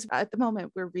 because at the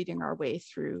moment we're reading our way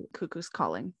through Cuckoo's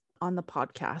Calling on the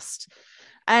podcast,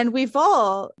 and we've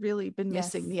all really been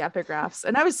missing the epigraphs,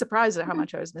 and I was surprised at how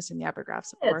much I was missing the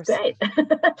epigraphs, of course. Great.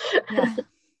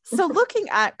 So looking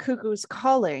at Cuckoo's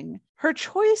Calling, her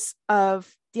choice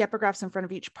of the epigraphs in front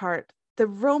of each part, the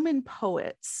Roman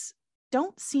poets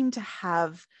don't seem to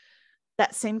have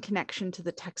that same connection to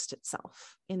the text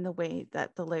itself in the way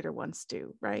that the later ones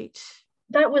do, right?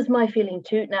 That was my feeling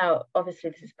too. Now, obviously,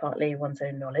 this is partly one's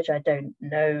own knowledge. I don't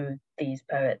know these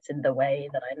poets in the way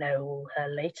that I know all her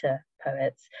later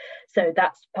poets. So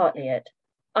that's partly it.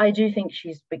 I do think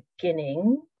she's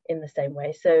beginning in the same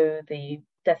way. So the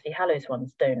Deathly Hallows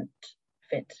ones don't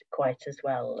fit quite as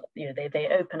well. They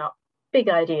open up big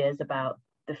ideas about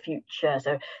the future.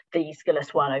 So the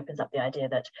Aeschylus one opens up the idea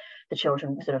that the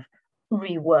children sort of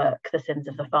rework the sins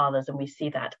of the fathers, and we see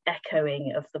that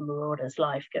echoing of the marauder's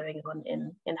life going on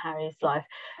in Harry's life,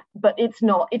 but it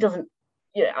doesn't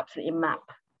absolutely map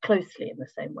closely in the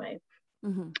same way.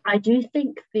 I do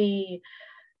think the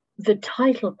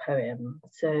title poem,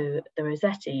 so the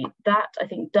Rossetti, that I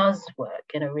think does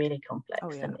work in a really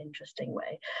complex and interesting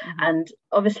way. And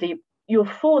obviously you're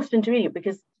forced into reading it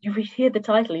because you hear the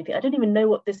title, you think, I don't even know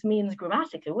what this means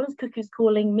grammatically. What does Cuckoo's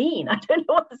Calling mean? I don't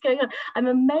know what's going on. I'm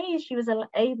amazed she was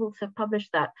able to publish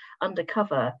that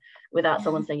undercover without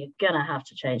someone saying, you're gonna have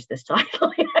to change this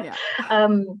title.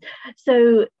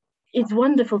 So it's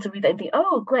wonderful to read that and think,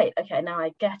 oh great, okay, now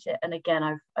I get it. And again,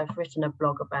 I've written a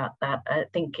blog about that. I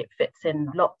think it fits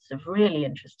in lots of really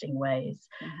interesting ways,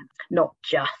 not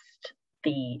just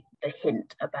the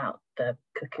hint about the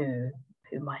cuckoo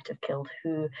who might have killed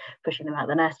who, pushing them out of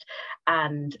the nest,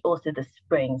 and also the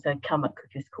spring. So come at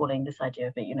Cuckoo's Calling, this idea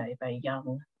of a very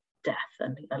young death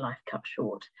and a life cut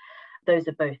short. Those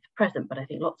are both present, but I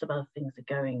think lots of other things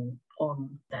are going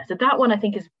on there. So that one I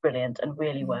think is brilliant and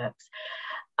really works.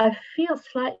 I feel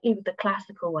slightly with the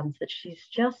classical ones that she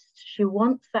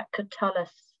wants that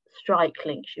Catullus strike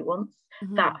link. She wants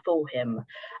that for him.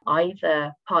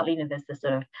 Either partly, there's the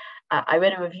sort of, I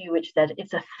read a review which said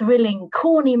it's a thrilling,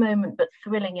 corny moment, but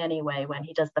thrilling anyway, when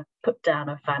he does the put down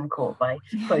of Fancourt by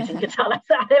quoting Catullus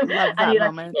at him. Love that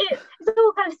moment. It's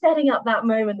all kind of setting up that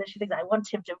moment that she thinks, I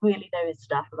want him to really know his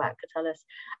stuff about Catullus.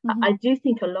 I do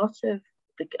think a lot of,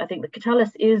 I think the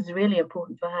Catullus is really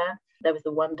important for her. There was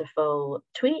the wonderful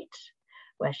tweet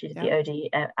where she's the Odi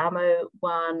Amo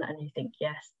one, and you think,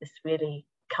 yes, this really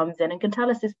comes in, and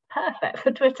Catullus is perfect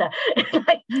for Twitter. It's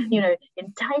like,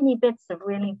 in tiny bits of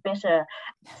really bitter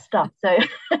stuff. So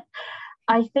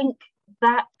I think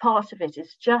that part of it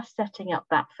is just setting up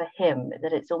that for him,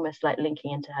 that it's almost like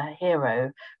linking into her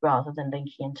hero rather than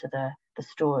linking into the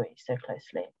story so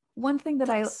closely. One thing that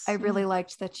I really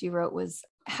liked that you wrote was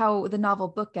how the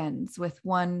novel bookends with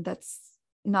one that's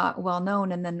not well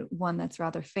known and then one that's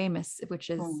rather famous, which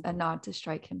is a nod to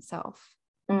Strike himself.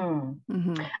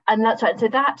 Mm-hmm. And that's right. So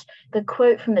that the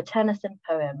quote from the Tennyson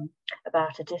poem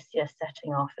about Odysseus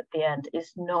setting off at the end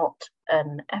is not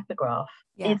an epigraph.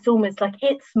 Yeah. It's almost like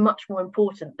it's much more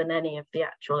important than any of the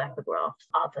actual epigraphs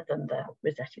other than the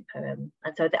Rossetti poem.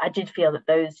 And so I did feel that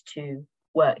those two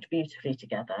worked beautifully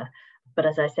together. But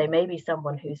as I say, maybe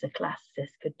someone who's a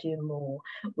classicist could do more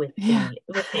with the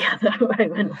other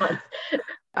Roman ones.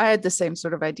 I had the same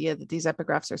sort of idea that these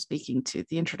epigraphs are speaking to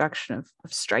the introduction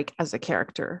of Strike as a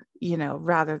character,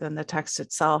 rather than the text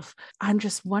itself. I'm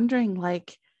just wondering,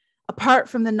 like, apart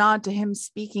from the nod to him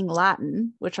speaking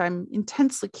Latin, which I'm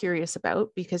intensely curious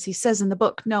about, because he says in the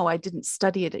book, no, I didn't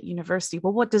study it at university.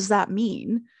 Well, what does that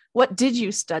mean? What did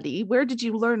you study? Where did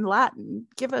you learn Latin?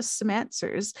 Give us some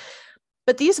answers.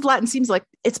 But the use of Latin seems like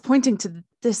it's pointing to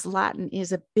this Latin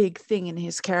is a big thing in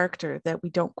his character that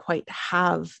we don't quite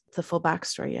have the full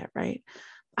backstory yet, right?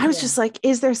 I was just like,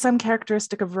 is there some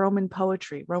characteristic of Roman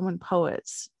poetry, Roman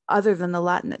poets, other than the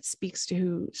Latin that speaks to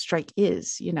who Strike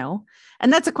is,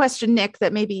 And that's a question, Nick,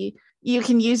 that maybe you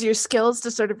can use your skills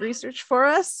to sort of research for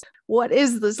us. What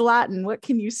is this Latin? What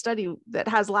can you study that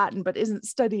has Latin but isn't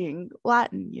studying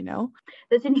Latin,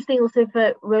 That's interesting also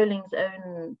for Rowling's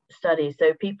own study.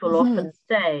 So people often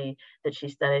say that she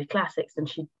studied classics and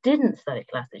she didn't study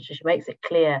classics. She makes it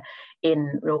clear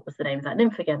in, what was the name of that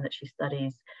nymph again, that she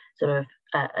studies sort of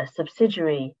a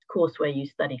subsidiary course where you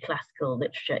study classical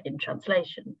literature in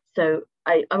translation. So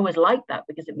I always like that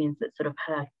because it means that sort of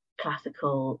her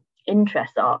classical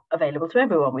interests are available to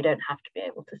everyone. We don't have to be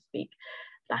able to speak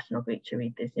Latin or Greek to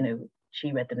read this.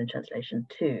 She read them in translation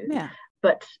too. Yeah.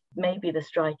 But maybe the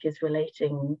Strike is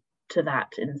relating to that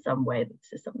in some way.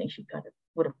 This is something she kind of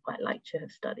would have quite liked to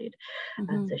have studied.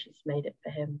 And so she's made it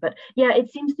for him. But yeah,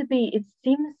 it seems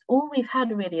all we've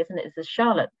had really, isn't it, is the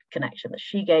Charlotte connection, that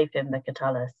she gave him the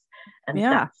Catullus. And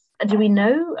do we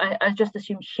know? I just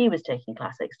assumed she was taking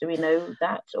classics. Do we know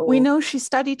that? Or? We know she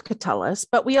studied Catullus,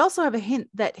 but we also have a hint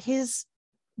that his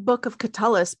book of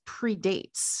Catullus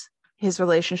predates his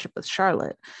relationship with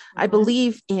Charlotte. I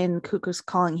believe in Cuckoo's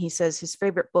Calling, he says his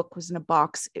favorite book was in a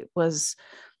box. It was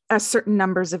a certain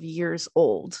numbers of years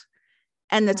old.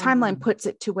 And the timeline puts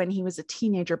it to when he was a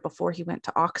teenager before he went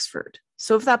to Oxford.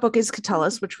 So if that book is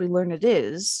Catullus, which we learn it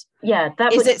is,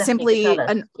 is it simply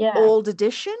an old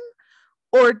edition?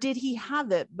 Or did he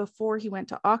have it before he went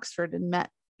to Oxford and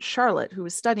met Charlotte, who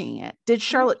was studying it? Did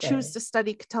Charlotte choose to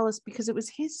study Catullus because it was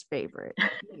his favorite?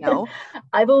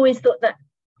 I've always thought that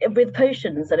with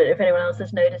potions, I don't know if anyone else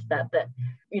has noticed that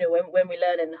when we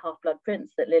learn in Half-Blood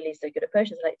Prince that Lily's so good at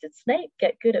potions, like, did Snape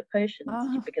get good at potions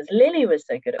because Lily was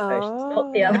so good at potions,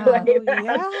 not the other way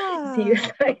around? He was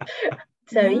like,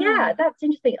 that's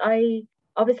interesting.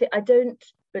 I don't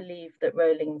believe that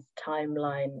Rowling's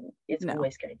timeline is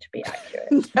always going to be accurate.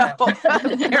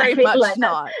 Very much like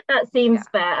not. That seems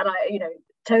fair, and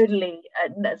totally,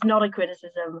 that's not a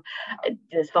criticism.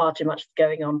 There's far too much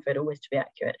going on for it always to be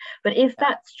accurate. But if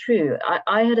that's true,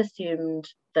 I had assumed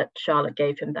that Charlotte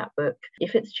gave him that book.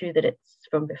 If it's true that it's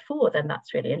from before, then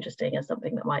that's really interesting, and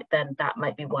something that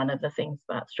might be one of the things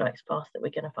about Strike's past that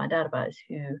we're going to find out about, is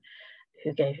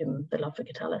who gave him the love for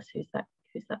Catullus. Who's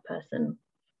that person?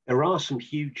 There are some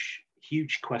huge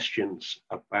questions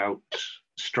about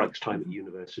Strike's time at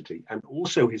university and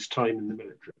also his time in the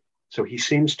military. So he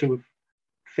seems to have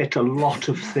fit a lot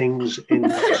of things into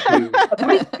his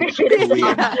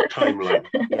career timeline.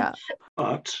 Yeah.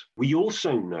 But we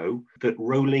also know that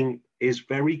Rowling is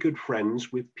very good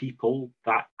friends with people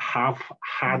that have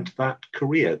had that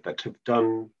career, that have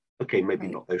done, maybe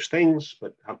not those things,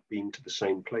 but have been to the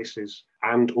same places,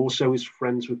 and also is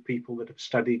friends with people that have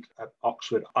studied at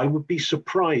Oxford. I would be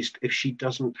surprised if she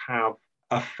doesn't have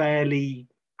a fairly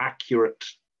accurate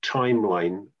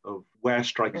timeline of where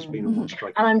Strike has been and what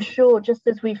Strike. And I'm sure, just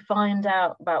as we find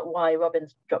out about why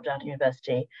Robin's dropped out of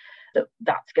university,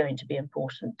 that's going to be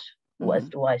important as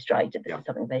to why Strike did. This is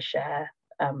something they share,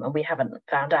 and we haven't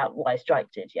found out why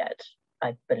Strike did yet,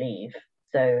 I believe.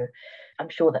 So I'm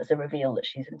sure that's a reveal that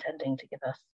she's intending to give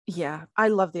us. Yeah, I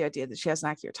love the idea that she has an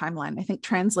accurate timeline. I think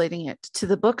translating it to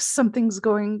the books, something's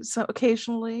going so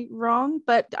occasionally wrong,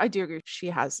 but I do agree she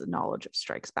has the knowledge of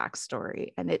Strike's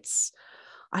backstory, and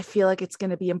I feel like it's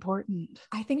going to be important.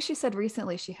 I think she said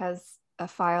recently she has a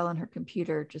file on her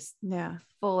computer just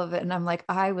full of it. And I'm like,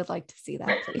 I would like to see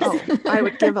that, please. Oh, I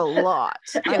would give a lot.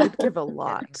 I would give a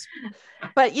lot.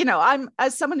 But, you know, I'm,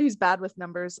 as someone who's bad with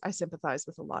numbers, I sympathize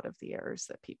with a lot of the errors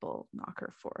that people knock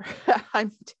her for.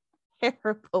 I'm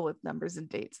terrible with numbers and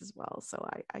dates as well. So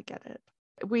I get it.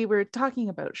 We were talking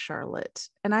about Charlotte,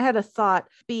 and I had a thought.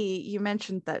 B, you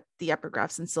mentioned that the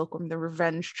epigraphs in Silkworm, the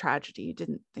revenge tragedy, you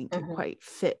didn't think it quite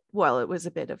fit. Well, it was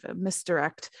a bit of a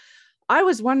misdirect. I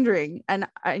was wondering, and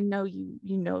I know you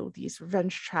know these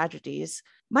revenge tragedies.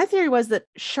 My theory was that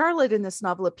Charlotte in this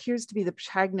novel appears to be the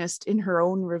protagonist in her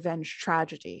own revenge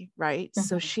tragedy, right?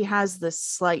 So she has this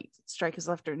slight Strike has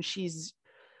left her, and she's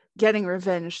getting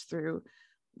revenge through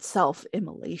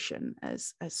self-immolation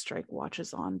as Strike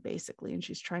watches on, basically, and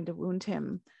she's trying to wound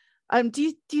him. Do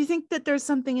you think that there's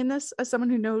something in this, as someone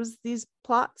who knows these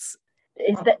plots?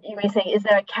 Is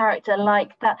there a character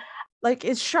like that? Like,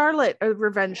 is Charlotte a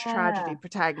revenge tragedy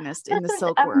protagonist in the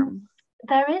Silkworm?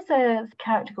 There is a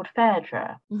character called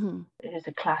Phaedra, who's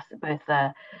a classic,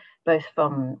 both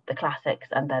from the classics,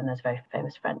 and then there's a very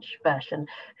famous French version,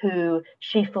 who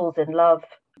she falls in love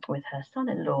with her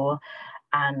son-in-law,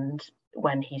 and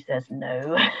when he says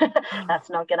no, that's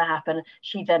not going to happen,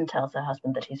 she then tells her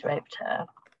husband that he's raped her,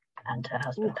 and her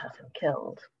husband has him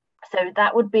killed. So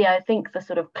that would be, I think, the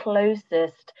sort of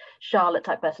closest Charlotte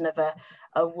type person of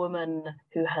a woman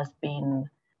who has been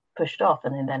pushed off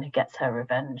and then gets her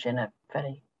revenge in a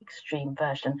very extreme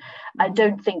version. I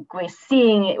don't think we're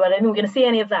seeing it. Well, I don't think we're going to see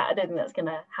any of that. I don't think that's going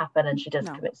to happen. And she does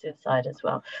commit suicide as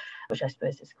well, which I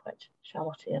suppose is quite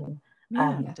Charlottean.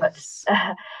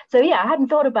 So I hadn't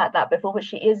thought about that before, but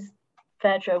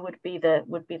Phaedra would be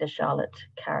the Charlotte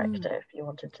character if you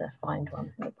wanted to find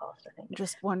one from the past, I think.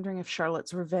 Just wondering if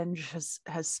Charlotte's revenge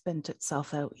has spent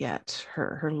itself out yet,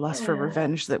 her lust for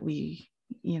revenge that we,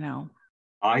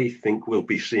 I think we'll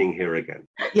be seeing her again.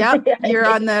 Yep,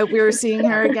 we're seeing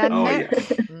her again. Oh,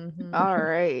 Nick? yeah. All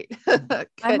right.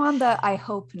 I'm on the I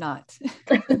hope not.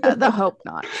 The hope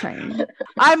not train.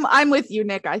 I'm with you,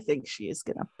 Nick. I think she is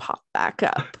gonna pop back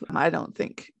up. I don't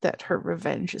think that her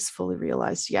revenge is fully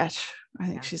realized yet. I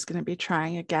think she's going to be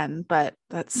trying again, but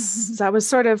that was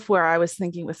sort of where I was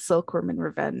thinking with Silkworm and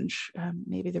revenge.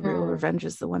 Maybe the real revenge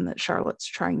is the one that Charlotte's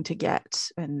trying to get.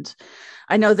 And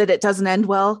I know that it doesn't end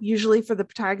well, usually, for the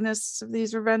protagonists of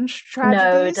these revenge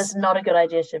tragedies. No, it's not a good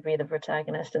idea to be the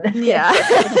protagonist in this. Yeah.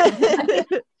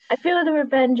 I feel like the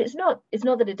revenge, it's not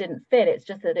that it didn't fit, it's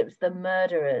just that it was the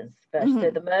murderer's version. So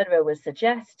the murderer was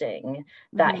suggesting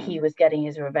that he was getting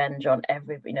his revenge on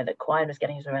that Quine was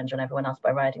getting his revenge on everyone else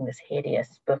by writing this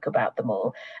hideous book about them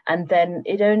all. And then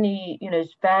it only,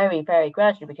 very, very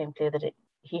gradually became clear that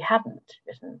he hadn't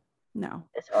written. No,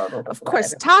 it's horrible. Of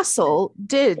course, Tassel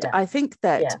did. I think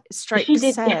that Strike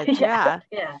said,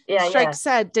 Strike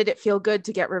said, did it feel good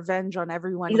to get revenge on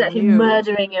everyone? Exactly,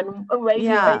 murdering and raping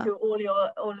all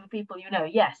the people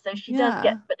Yes, so she does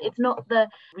get, but it's not the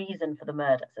reason for the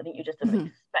murder. So I think you're just sort of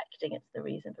expecting it's the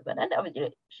reason for murder. And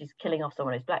obviously, she's killing off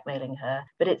someone who's blackmailing her,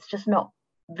 but it's just not.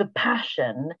 The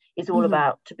passion is all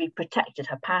about to be protected.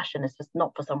 Her passion is just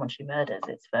not for someone she murders.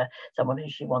 It's for someone who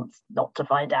she wants not to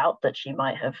find out that she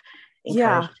might have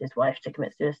encouraged his wife to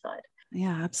commit suicide.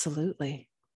 Yeah, absolutely.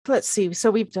 Let's see.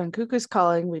 So we've done Cuckoo's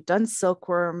Calling. We've done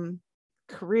Silkworm,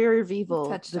 Career of Evil,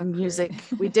 the music.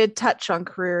 We did touch on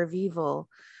Career of Evil.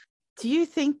 Do you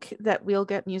think that we'll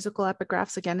get musical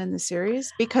epigraphs again in the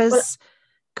series? Because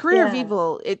Career of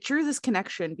Evil, it drew this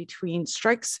connection between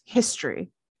Strike's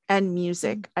history and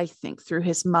music, I think, through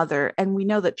his mother. And we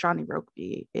know that Johnny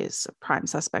Rokeby is a prime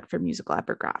suspect for musical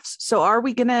epigraphs. So are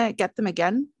we going to get them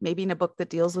again? Maybe in a book that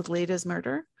deals with Leda's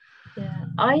murder? Yeah,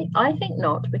 I think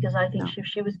not, because I think if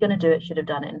she was going to do it, she'd have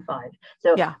done it in 5.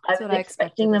 So I was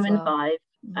expecting them in 5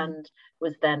 and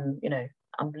was then,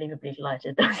 unbelievably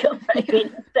delighted that I got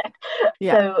Green instead.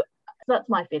 So that's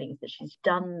my feeling, is that she's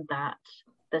done that.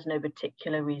 There's no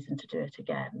particular reason to do it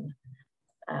again.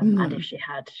 And if she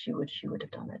had, she would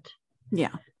have done it. Yeah,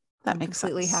 that makes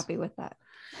sense. Completely happy with that.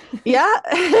 Yeah.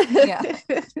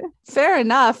 Fair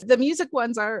enough. The music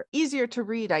ones are easier to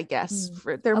read, I guess.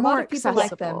 They're more accessible.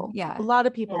 Like them. Yeah, a lot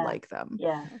of people like them.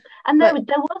 Yeah, and there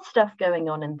was stuff going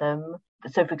on in them.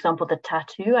 So, for example, the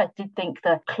tattoo. I did think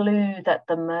the clue that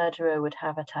the murderer would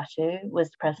have a tattoo was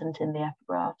present in the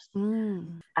epigraphs.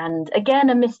 And again,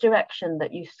 a misdirection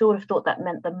that you sort of thought that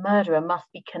meant the murderer must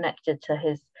be connected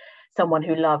to someone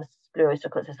who loves Blue Oyster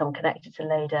Cult, so someone connected to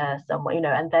Leda, someone,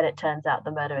 and then it turns out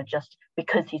the murderer, just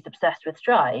because he's obsessed with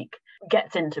Strike,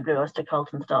 gets into Blue Oyster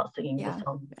Cult and starts singing the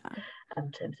song.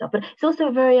 to himself. But it's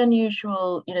also very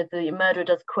unusual, the murderer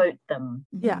does quote them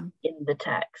in the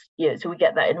text. So we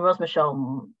get that in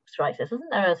Rosmersholm strikes us. Isn't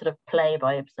there a sort of play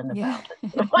by Ibsen about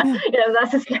it?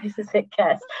 That's as close as it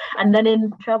gets. And then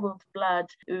in Troubled Blood,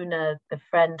 Una, the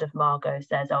friend of Margot,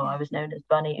 says, "Oh, I was known as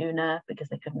Bunny Una because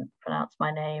they couldn't pronounce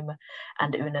my name."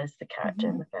 And Una's the character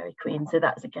in the Fairy Queen. So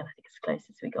that's, again, I think, as close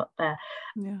as we got there.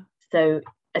 Yeah. So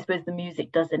I suppose the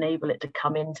music does enable it to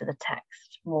come into the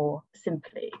text more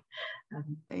simply.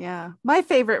 My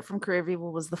favorite from Career of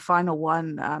Evil was the final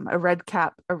one, a red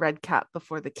cap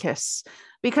before the kiss,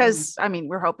 because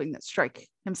we're hoping that Strike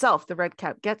himself, the red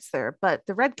cap, gets there, but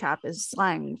the red cap is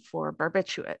slang for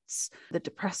barbiturates, the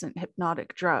depressant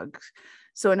hypnotic drug.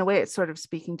 So in a way, it's sort of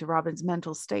speaking to Robin's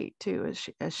mental state too,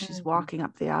 as she's walking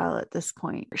up the aisle at this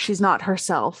point. She's not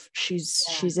herself.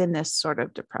 She's in this sort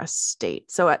of depressed state.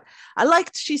 So I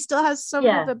liked she still has some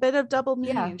of a bit of double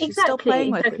meaning. She's still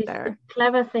playing with it there.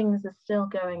 Clever things are still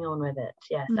going on with it.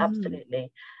 Yes, absolutely.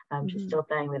 She's still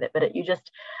playing with it. But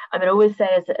I always say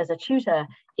as a tutor,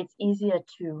 it's easier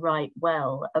to write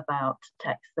well about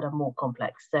texts that are more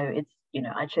complex. So it's,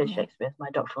 I chose Shakespeare as my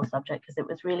doctoral subject because it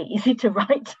was really easy to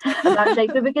write about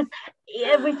Shakespeare because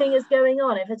everything is going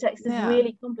on. If a text is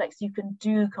really complex, you can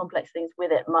do complex things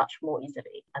with it much more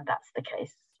easily. And that's the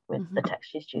case with the text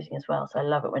she's choosing as well. So I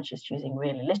love it when she's choosing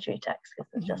really literary texts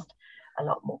because there's just a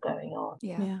lot more going on.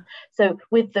 Yeah. So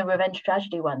with the revenge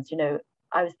tragedy ones,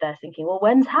 I was there thinking, well,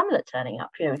 when's Hamlet turning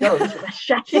up? Surely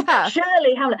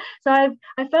Hamlet. So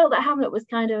I felt that Hamlet was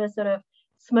kind of a sort of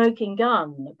smoking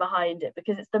gun behind it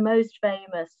because it's the most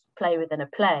famous play within a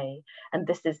play, and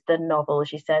this is the novel.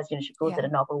 She says, she calls it a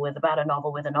novel about a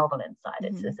novel with a novel inside.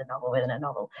 It's a novel within a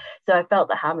novel. So I felt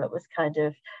that Hamlet was kind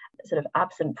of sort of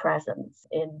absent presence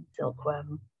in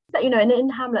Silkworm. In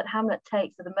Hamlet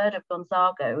takes the murder of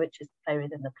Gonzago, which is the play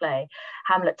within the play,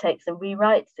 Hamlet takes and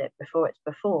rewrites it before it's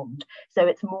performed. So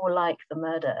it's more like the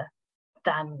murder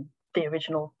than the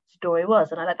original story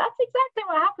was. And I'm like, that's exactly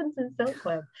what happens in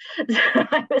Silkworm.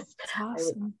 That's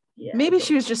awesome. Maybe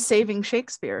she was just saving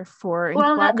Shakespeare for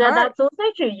that's also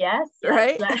true. Yes,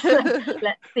 right. Let's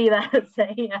see that and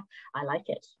say, I like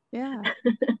it. Yeah.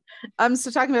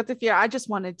 So talking about the fear, I just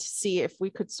wanted to see if we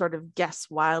could sort of guess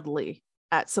wildly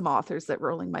at some authors that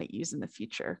Rowling might use in the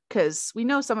future, because we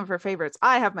know some of her favorites.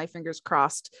 I have my fingers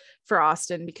crossed for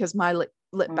Austen because my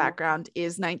lit background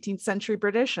is 19th century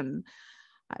British, and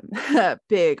I'm a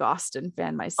big Austen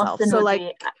fan myself. Austen so would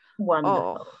be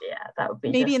wonderful. That would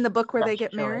be maybe in the book where they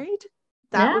get married.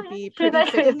 That would be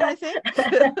pretty fitting, I think.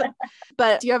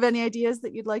 But do you have any ideas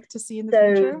that you'd like to see in the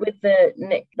future? So with the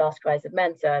Nick Last Cries of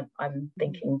Men, so I'm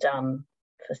thinking Donne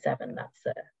for 7.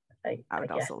 That's I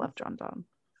would also love John Donne.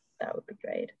 That would be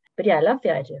great. But I love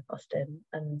the idea of Austen,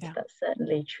 and that's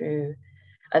certainly true.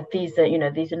 These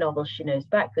are novels she knows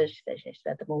backwards. She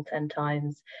said them all 10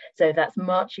 times. So that's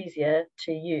much easier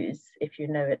to use if you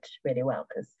know it really well,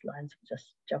 because lines will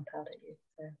just jump out at you.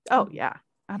 So. Oh, yeah,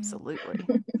 absolutely.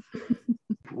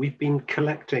 We've been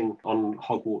collecting on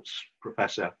Hogwarts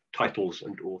Professor titles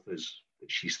and authors that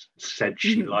she said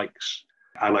she likes.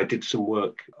 And I did some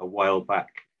work a while back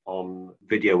on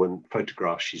video and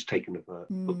photographs she's taken of her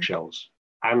bookshelves.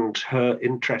 And her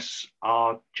interests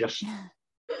are just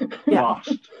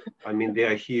vast. They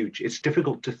are huge. It's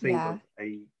difficult to think of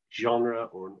a genre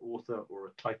or an author or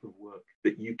a type of work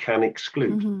that you can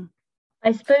exclude.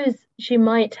 I suppose she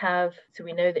might have, so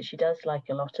we know that she does like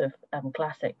a lot of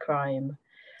classic crime.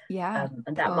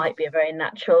 And that might be a very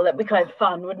natural, that'd be kind of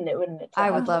fun, wouldn't it?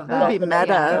 I would love that. That would be meta.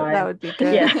 That would be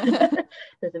good.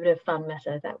 There's a bit of fun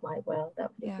meta that would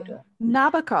be a good one.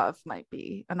 Nabokov might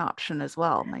be an option as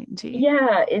well, mightn't he?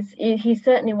 Yeah, he's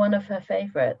certainly one of her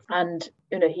favorites. And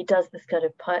he does this kind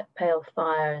of Pale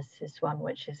Fire as his one,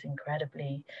 which is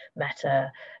incredibly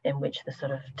meta, in which the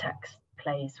sort of text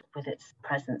plays with its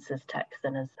presence as text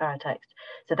and as paratext.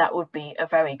 So that would be a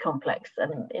very complex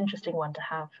and interesting one to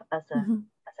have as an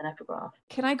epigraph.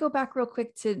 Can I go back real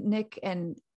quick to Nick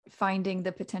and finding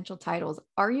the potential titles?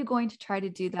 Are you going to try to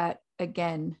do that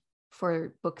again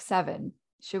for book 7?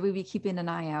 Should we be keeping an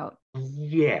eye out?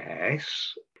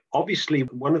 Yes. Obviously,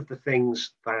 one of the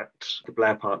things that the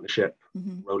Blair Partnership,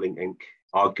 Rowling Inc.,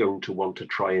 are going to want to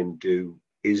try and do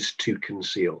is to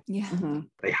conceal.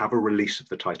 They have a release of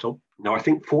the title. Now, I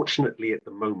think fortunately at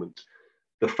the moment,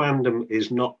 the fandom is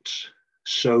not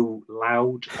so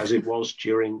loud as it was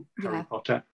during Harry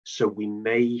Potter. So we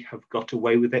may have got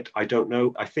away with it. I don't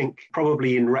know. I think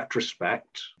probably in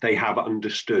retrospect, they have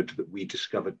understood that we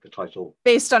discovered the title.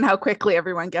 Based on how quickly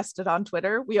everyone guessed it on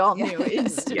Twitter, we all knew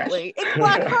instantly. Yes. It's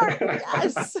Blackheart,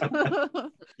 yes.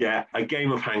 Yeah, a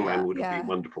game of Hangman would have been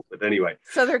wonderful. But anyway.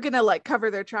 So they're going to like cover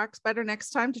their tracks better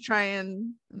next time to try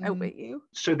and outwit you?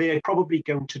 So they're probably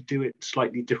going to do it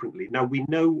slightly differently. Now, we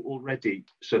know already,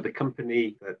 so the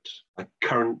company that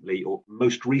currently or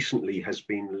most recently has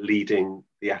been leading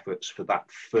the efforts for that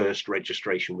first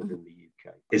registration within the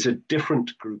UK is a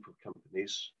different group of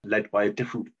companies led by a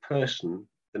different person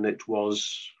than it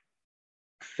was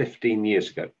 15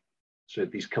 years ago. So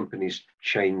these companies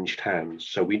changed hands.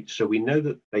 So we know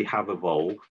that they have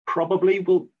evolved. Probably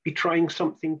will be trying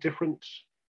something different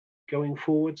going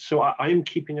forward. So I'm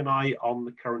keeping an eye on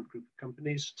the current group of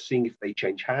companies, seeing if they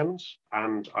change hands.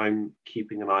 And I'm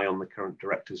keeping an eye on the current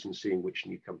directors and seeing which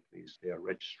new companies they are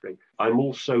registering. I'm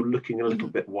also looking a little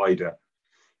bit wider.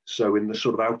 So in the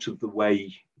sort of out of the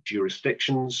way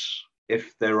jurisdictions,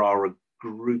 if there are a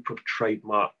group of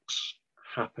trademarks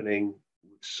happening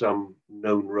with some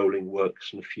known rolling works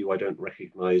and a few I don't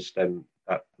recognize, then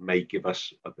that may give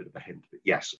us a bit of a hint. But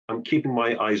yes, I'm keeping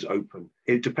my eyes open.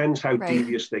 It depends how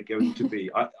devious they're going to be.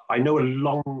 I know a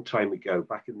long time ago,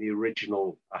 back in the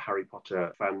original Harry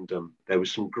Potter fandom, there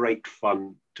was some great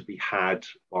fun to be had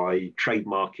by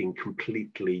trademarking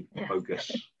completely bogus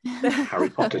Harry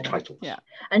Potter titles. Yeah.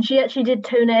 And she actually did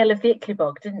Toenail of the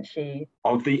Icklebog, didn't she?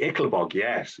 Of the Icklebog,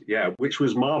 yes. Yeah, which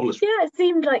was marvellous. Yeah, it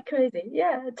seemed like crazy.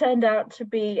 Yeah, it turned out to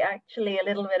be actually a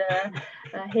little bit of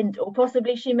a hint, or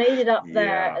possibly she made it up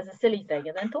there as a silly thing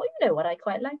and then thought, you know what, I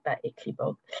quite like that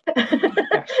Icklebog.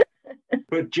 Yes.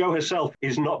 But Jo herself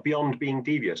is not beyond being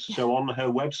devious. So on her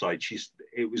website,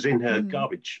 it was in her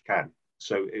garbage can.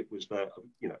 So it was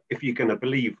if you're going to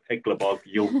believe Icklebog,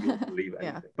 you'll believe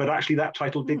anything. But actually that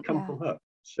title did come from her.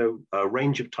 So a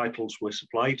range of titles were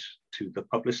supplied to the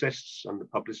publicists, and the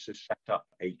publicists set up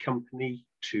a company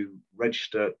to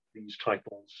register these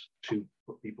titles to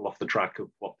put people off the track of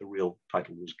what the real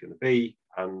title was going to be.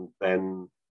 And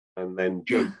then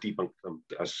Jo debunked them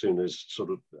as soon as sort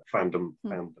of fandom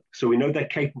found them. So we know they're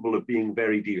capable of being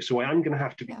very devious. So I am going to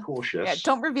have to be cautious. Yeah,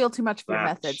 don't reveal too much of your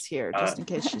methods here, just in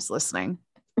case she's listening.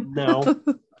 No,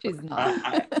 she's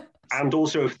not. And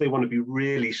also, if they want to be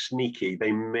really sneaky,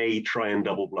 they may try and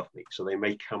double bluff me. So they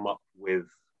may come up with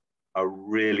a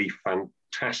really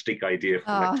fantastic idea for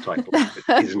the next title.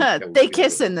 That isn't they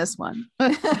kiss in this one.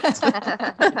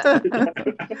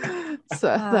 So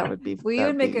that would be. We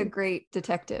would make a great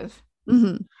detective.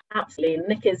 Mm-hmm.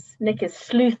 Absolutely, Nick is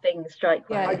sleuthing Strike.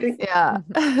 Yeah, I think.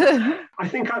 I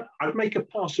think I'd make a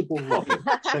passable Robin.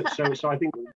 So I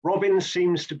think Robin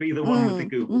seems to be the one with the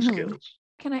Google skills.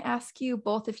 Can I ask you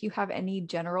both if you have any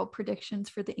general predictions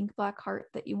for the Ink Black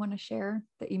Heart that you want to share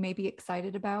that you may be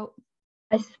excited about?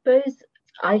 I suppose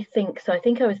I think so. I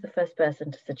think I was the first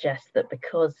person to suggest that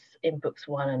because in books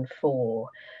 1 and 4,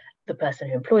 the person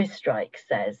who employs Strike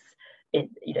says is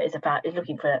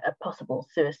looking for a possible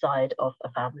suicide of a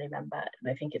family member, and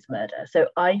they think it's murder. So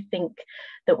I think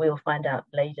that we will find out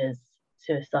Lada's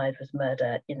suicide was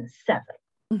murder in 7.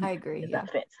 I agree.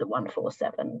 That fits the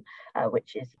 147,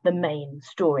 which is the main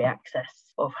story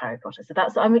access of Harry Potter.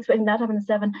 So I'm expecting that to happen in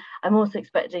 7. I'm also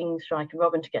expecting Strike and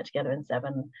Robin to get together in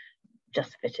 7,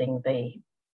 just fitting the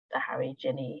Harry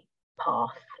Ginny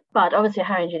path. But obviously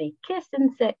Harry and Ginny kiss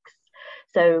in 6,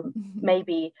 so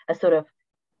maybe a sort of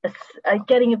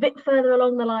getting a bit further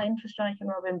along the line for Strike and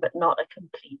Robin, but not a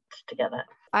complete together.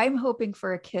 I'm hoping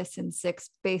for a kiss in 6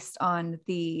 based on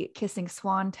the kissing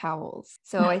swan towels.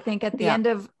 So I think at the end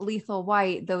of Lethal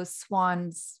White, those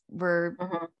swans were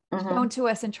shown to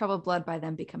us in Troubled Blood by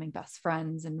them becoming best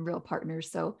friends and real partners.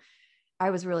 So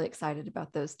I was really excited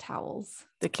about those towels.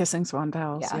 The kissing swan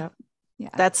towels. Yeah. Yeah.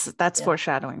 That's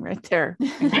foreshadowing right there.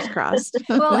 Fingers crossed.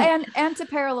 Well, and to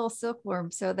parallel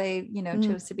Silkworm. So they,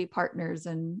 chose to be partners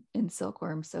in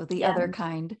Silkworm. So the other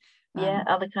kind.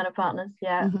 Other kind of partners.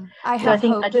 Yeah. I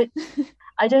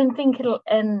don't think it'll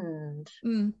end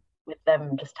with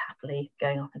them just happily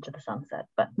going off into the sunset.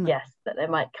 But yes, that they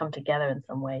might come together in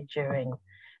some way during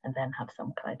and then have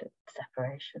some kind of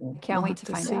separation. Can't wait to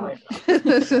find out.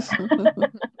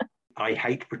 I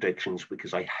hate predictions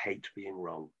because I hate being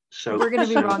wrong. So we're going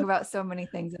to be wrong about so many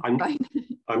things. I'm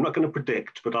not going to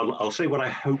predict, but I'll say what I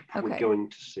hope we're going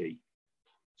to see.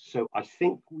 So I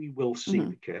think we will see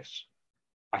the kiss.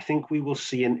 I think we will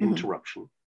see an interruption.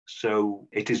 So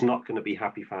it is not going to be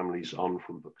happy families on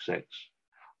from book 6.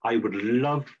 I would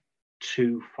love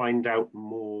to find out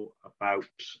more about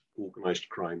organised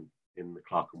crime in the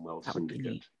Clerkenwell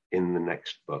Syndicate in the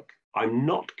next book. I'm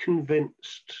not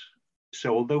convinced.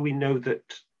 So although we know that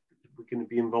we're going to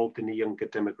be involved in a younger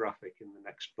demographic in the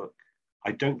next book.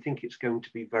 I don't think it's going to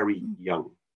be very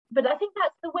young. But I think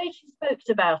that's the way she spoke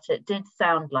about it did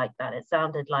sound like that. It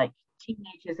sounded like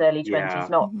teenagers, early 20s,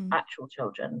 not actual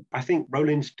children. I think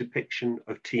Rowling's depiction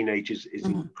of teenagers is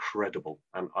incredible,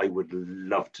 and I would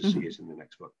love to see it in the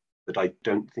next book. But I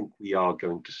don't think we are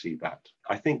going to see that.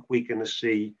 I think we're going to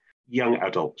see young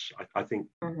adults, I think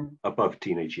above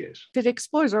teenage years. If it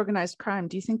explores organized crime,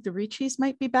 do you think the Ricci's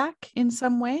might be back in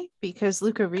some way? Because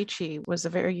Luca Ricci was a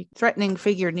very threatening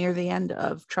figure near the end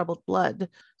of Troubled Blood.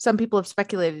 Some people have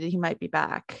speculated he might be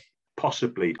back.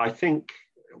 Possibly. I think,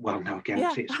 well, now again,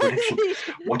 it's prediction.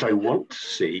 What I want to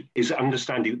see is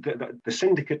understanding that the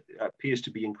syndicate appears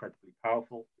to be incredibly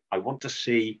powerful. I want to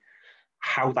see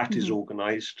how that is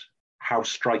organized, how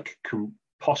Strike can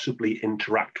possibly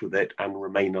interact with it and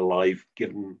remain alive,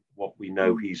 given what we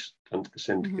know he's done to the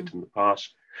syndicate in the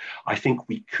past. I think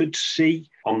we could see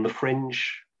on the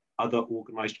fringe other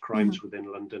organized crimes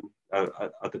within London,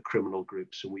 other criminal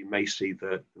groups, and we may see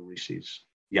the Reese's.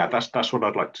 Yeah, that's what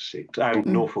I'd like to see. And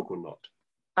Norfolk or not.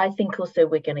 I think also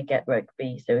we're going to get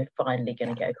rugby, so we're finally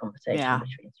going to get a conversation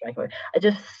between Strike and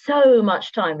just so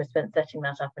much time was spent setting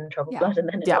that up in Troubled Blood, and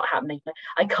then it's not happening.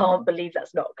 I can't believe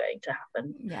that's not going to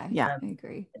happen. I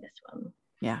agree. In this one.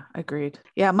 Yeah, agreed.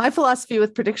 Yeah, my philosophy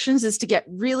with predictions is to get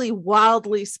really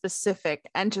wildly specific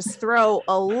and just throw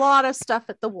a lot of stuff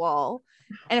at the wall.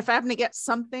 And if I happen to get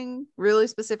something really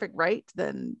specific right,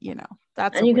 then,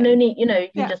 that's and you can only, you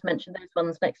just mention those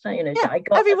ones next time,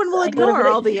 everyone will ignore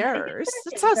all the errors.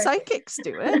 That's how psychics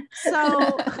do it.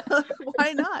 So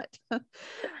why not? Oh,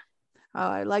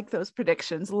 I like those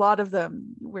predictions. A lot of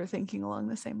them we're thinking along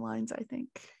the same lines, I think.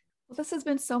 Well, this has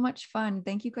been so much fun.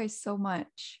 Thank you guys so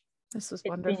much. This was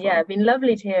wonderful. It's been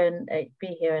lovely to hear and be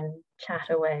here and chat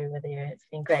away with you. It's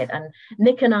been great. And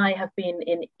Nick and I have been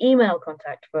in email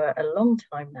contact for a long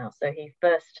time now. So he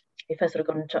first sort of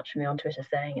got in touch with me on Twitter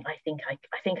saying, I think I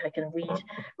can read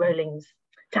Rowling's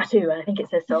tattoo, and I think it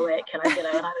says Solwick, and and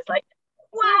I was like,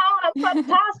 wow, that's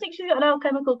fantastic. She's got an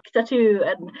alchemical tattoo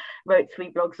and wrote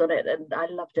sweet blogs on it, and I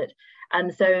loved it.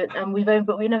 And so we've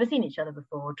never seen each other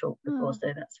before or talked before,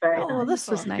 so that's very nice. Oh, this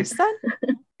was nice then.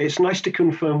 It's nice to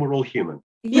confirm we're all human.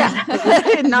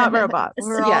 Yeah, not robots.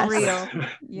 We're all real.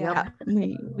 Yeah,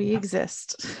 we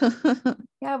exist.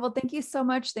 Yeah, well, thank you so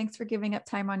much. Thanks for giving up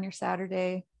time on your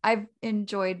Saturday. I've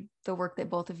enjoyed the work that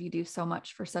both of you do so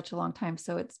much for such a long time.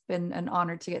 So it's been an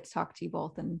honor to get to talk to you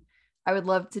both. And I would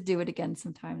love to do it again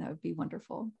sometime. That would be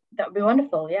wonderful. That would be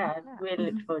wonderful. Yeah,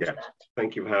 really look forward to that.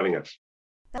 Thank you for having us.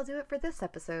 That'll do it for this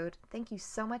episode. Thank you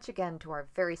so much again to our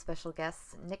very special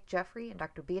guests, Nick Jeffery and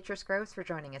Dr. Beatrice Groves, for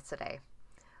joining us today.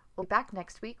 We'll be back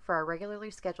next week for our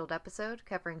regularly scheduled episode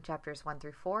covering chapters 1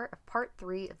 through 4 of Part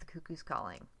 3 of The Cuckoo's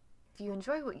Calling. If you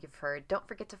enjoy what you've heard, don't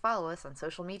forget to follow us on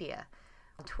social media.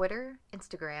 On Twitter,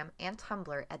 Instagram, and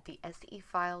Tumblr at the SE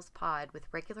Files Pod,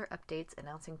 with regular updates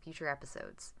announcing future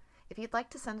episodes. If you'd like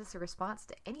to send us a response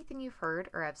to anything you've heard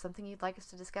or have something you'd like us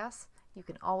to discuss, you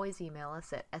can always email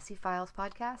us at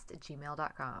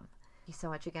sefilespodcast@gmail.com. Thank you so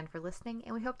much again for listening,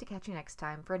 and we hope to catch you next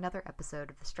time for another episode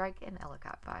of the Strike and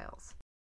Ellicott Files.